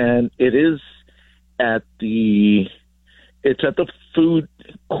 and it's at the food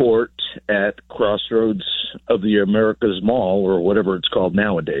court at Crossroads of the Americas Mall, or whatever it's called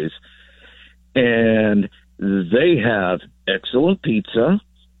nowadays, and they have excellent pizza,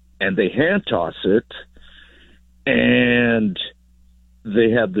 and they hand toss it, and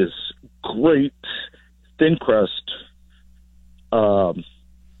they have this great thin crust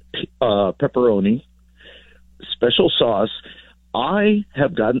pepperoni, special sauce. I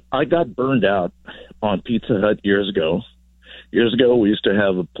got burned out on Pizza Hut years ago. Years ago, we used to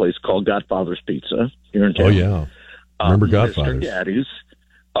have a place called Godfather's Pizza here in town. Oh, yeah. Remember Godfather's. Mr. Gaddy's.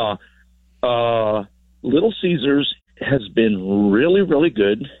 Little Caesars has been really, really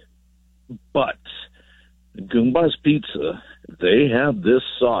good, but Goomba's Pizza, they have this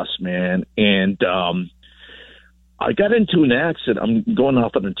sauce, man, and I got into an accident. I'm going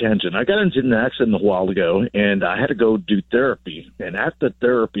off on a tangent. I got into an accident a while ago, and I had to go do therapy. And at the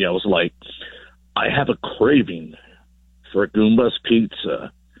therapy, I was like, I have a craving for Goomba's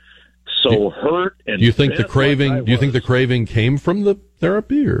Pizza. So hurt and do you think the craving? Do you think the craving came from the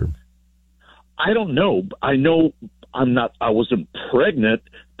therapy, or? I don't know. I know I wasn't pregnant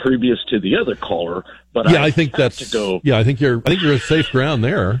previous to the other caller, but yeah, I think that's. Yeah, I think you're in safe ground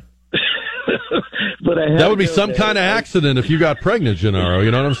there. But that would be some kind of accident if you got pregnant, Gennaro.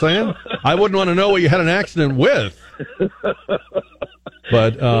 You know what I'm saying? I wouldn't want to know what you had an accident with.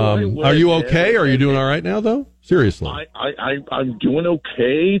 But are you okay? Are you doing all right now, though? Seriously, I'm doing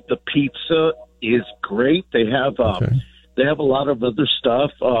okay. The pizza is great. They have they have a lot of other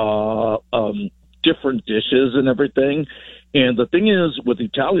stuff, different dishes and everything. And the thing is, with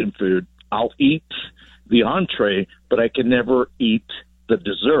Italian food, I'll eat the entree, but I can never eat the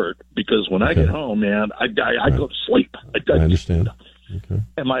dessert, because when I get home, man, I go to sleep. I understand. Okay.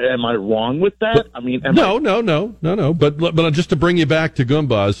 Am I wrong with that? I mean, no. But just to bring you back to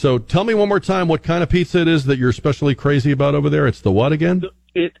Goomba's, so tell me one more time what kind of pizza it is that you're especially crazy about over there. It's the what again?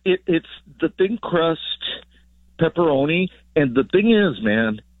 It's the thin crust pepperoni, and the thing is,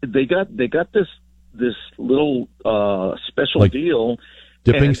 man, they got this little special deal,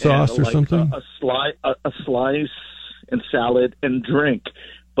 dipping sauce or something. A slice and salad and drink,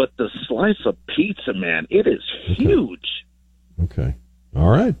 but the slice of pizza, man, it is huge. Okay. All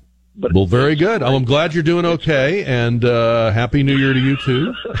right. Well, very good. I'm glad you're doing okay, and Happy New Year to you,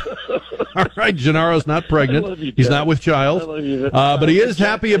 too. All right, Gennaro's not pregnant. He's not with child. But he is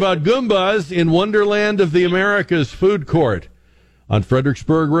happy about Goomba's in Wonderland of the Americas food court on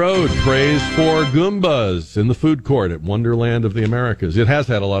Fredericksburg Road. Praise for Goomba's in the food court at Wonderland of the Americas. It has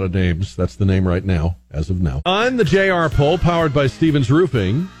had a lot of names. That's the name right now, as of now. On the JR poll, powered by Stevens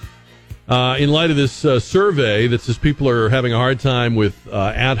Roofing, in light of this survey that says people are having a hard time with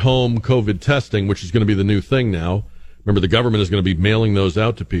at-home COVID testing, which is going to be the new thing now. Remember, the government is going to be mailing those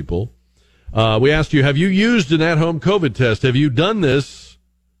out to people. We asked you, have you used an at-home COVID test? Have you done this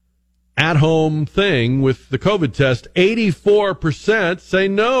at-home thing with the COVID test? 84% say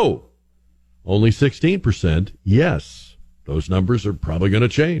no. Only 16% yes. Those numbers are probably going to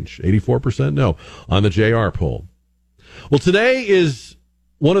change. 84% no on the JR poll. Well, today is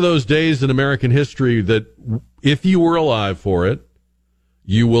one of those days in American history that if you were alive for it,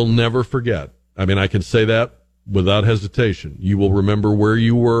 you will never forget. I mean, I can say that without hesitation. You will remember where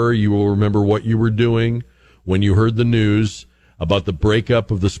you were. You will remember what you were doing when you heard the news about the breakup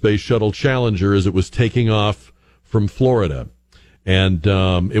of the Space Shuttle Challenger as it was taking off from Florida. And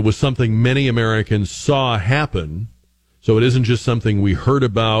it was something many Americans saw happen. So it isn't just something we heard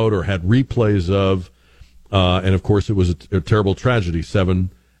about or had replays of. And, of course, it was a terrible tragedy.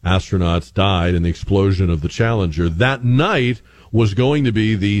 7 astronauts died in the explosion of the Challenger. That night was going to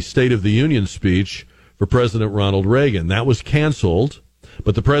be the State of the Union speech for President Ronald Reagan. That was canceled.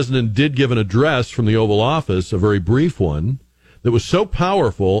 But the president did give an address from the Oval Office, a very brief one, that was so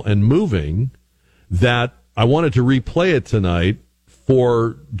powerful and moving that I wanted to replay it tonight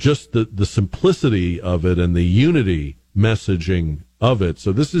for just the simplicity of it and the unity messaging of it.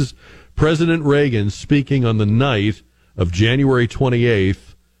 So this is President Reagan speaking on the night of January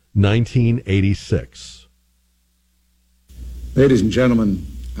 28th, 1986. Ladies and gentlemen,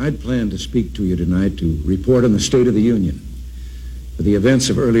 I'd planned to speak to you tonight to report on the State of the Union. But the events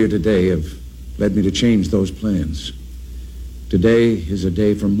of earlier today have led me to change those plans. Today is a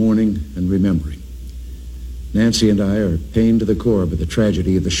day for mourning and remembering. Nancy and I are pained to the core by the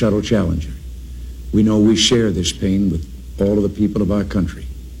tragedy of the Shuttle Challenger. We know we share this pain with all of the people of our country.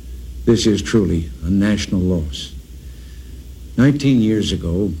 This is truly a national loss. 19 years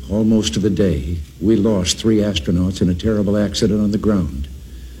ago, almost to the day, we lost 3 astronauts in a terrible accident on the ground.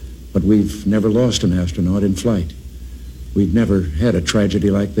 But we've never lost an astronaut in flight. We've never had a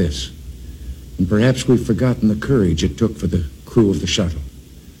tragedy like this. And perhaps we've forgotten the courage it took for the crew of the shuttle.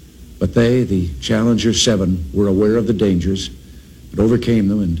 But they, the Challenger 7, were aware of the dangers, but overcame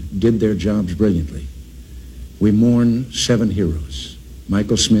them and did their jobs brilliantly. We mourn 7 heroes: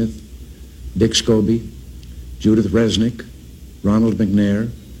 Michael Smith, Dick Scobie, Judith Resnick, Ronald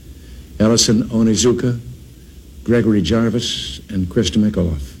McNair, Ellison Onizuka, Gregory Jarvis, and Krista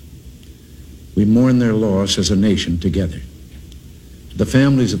McAuliffe. We mourn their loss as a nation together. To the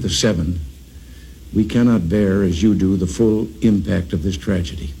families of the 7, we cannot bear, as you do, the full impact of this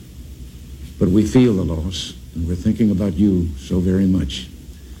tragedy. But we feel the loss, and we're thinking about you so very much.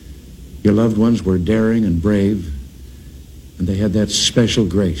 Your loved ones were daring and brave, and they had that special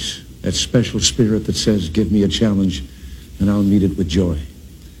grace, that special spirit that says, give me a challenge, and I'll meet it with joy.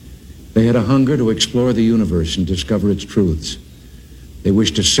 They had a hunger to explore the universe and discover its truths. They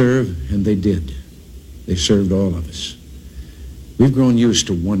wished to serve, and they did. They served all of us. We've grown used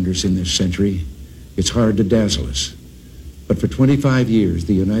to wonders in this century. It's hard to dazzle us. But for 25 years,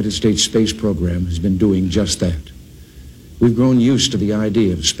 the United States space program has been doing just that. We've grown used to the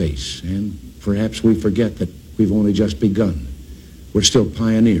idea of space, and perhaps we forget that we've only just begun. We're still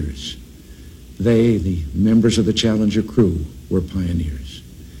pioneers. They, the members of the Challenger crew, were pioneers.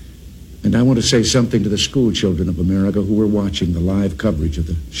 And I want to say something to the school children of America who were watching the live coverage of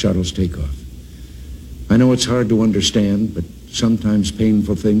the shuttle's takeoff. I know it's hard to understand, but sometimes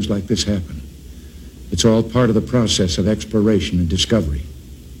painful things like this happen. It's all part of the process of exploration and discovery.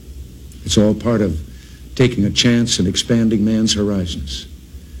 It's all part of taking a chance and expanding man's horizons.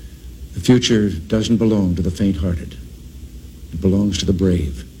 The future doesn't belong to the faint-hearted. It belongs to the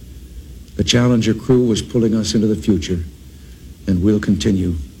brave. The Challenger crew was pulling us into the future, and we'll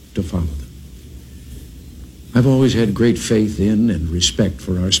continue to follow them. I've always had great faith in and respect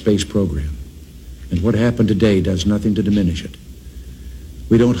for our space program, and what happened today does nothing to diminish it.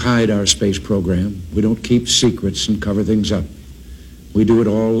 We don't hide our space program. We don't keep secrets and cover things up. We do it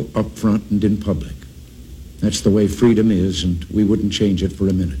all up front and in public. That's the way freedom is, and we wouldn't change it for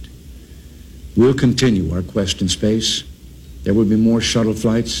a minute. We'll continue our quest in space. There will be more shuttle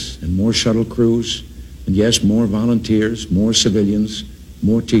flights and more shuttle crews, and yes, more volunteers, more civilians,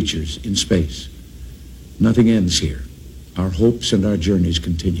 more teachers in space. Nothing ends here. Our hopes and our journeys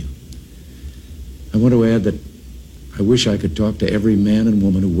continue. I want to add that I wish I could talk to every man and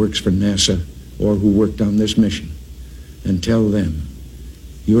woman who works for NASA or who worked on this mission and tell them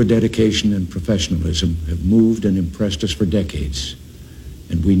your dedication and professionalism have moved and impressed us for decades,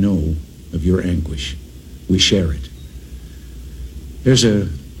 and we know of your anguish. We share it. There's a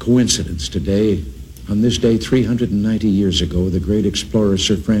coincidence today. On this day, 390 years ago, the great explorer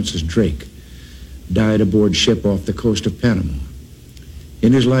Sir Francis Drake died aboard ship off the coast of Panama.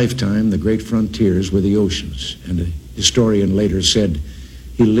 In his lifetime, the great frontiers were the oceans, and a historian later said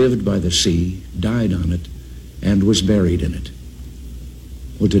he lived by the sea, died on it, and was buried in it.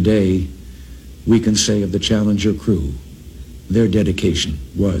 Well, today, we can say of the Challenger crew, their dedication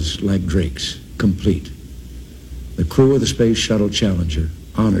was, like Drake's, complete. The crew of the Space Shuttle Challenger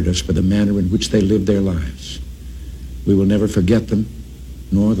honored us for the manner in which they lived their lives. We will never forget them,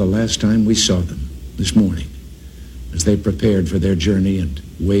 nor the last time we saw them this morning, as they prepared for their journey and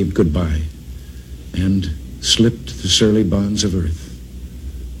waved goodbye and slipped the surly bonds of earth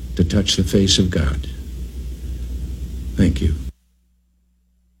to touch the face of God. Thank you.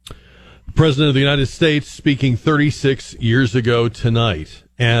 The President of the United States speaking 36 years ago tonight.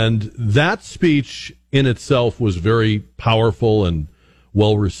 And that speech in itself was very powerful and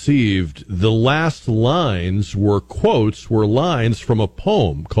well received. The last lines were lines from a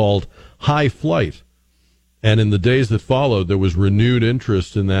poem called High Flight. And in the days that followed, there was renewed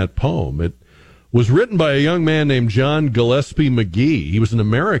interest in that poem. It was written by a young man named John Gillespie Magee. He was an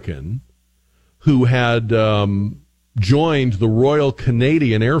American who had joined the Royal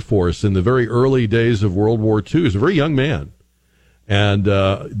Canadian Air Force in the very early days of World War II. He was a very young man. And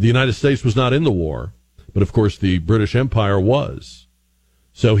the United States was not in the war, but of course the British Empire was.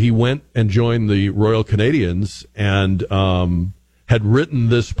 So he went and joined the Royal Canadians and had written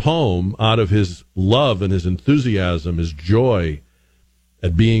this poem out of his love and his enthusiasm, his joy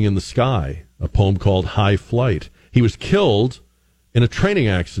at being in the sky, a poem called High Flight. He was killed in a training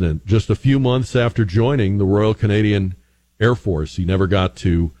accident just a few months after joining the Royal Canadian Air Force. He never got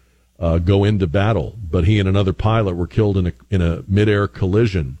to go into battle, but he and another pilot were killed in a mid-air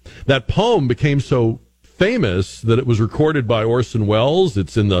collision. That poem became so famous that it was recorded by Orson Welles.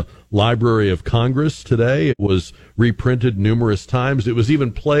 It's in the Library of Congress today. It was reprinted numerous times. It was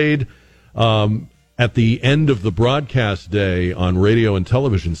even played at the end of the broadcast day on radio and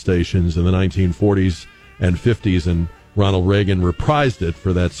television stations in the 1940s and 50s, and Ronald Reagan reprised it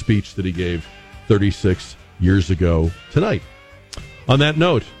for that speech that he gave 36 years ago tonight. On that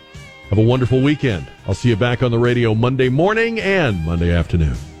note, Have a wonderful weekend. I'll see you back on the radio Monday morning and Monday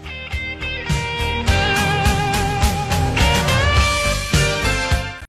afternoon.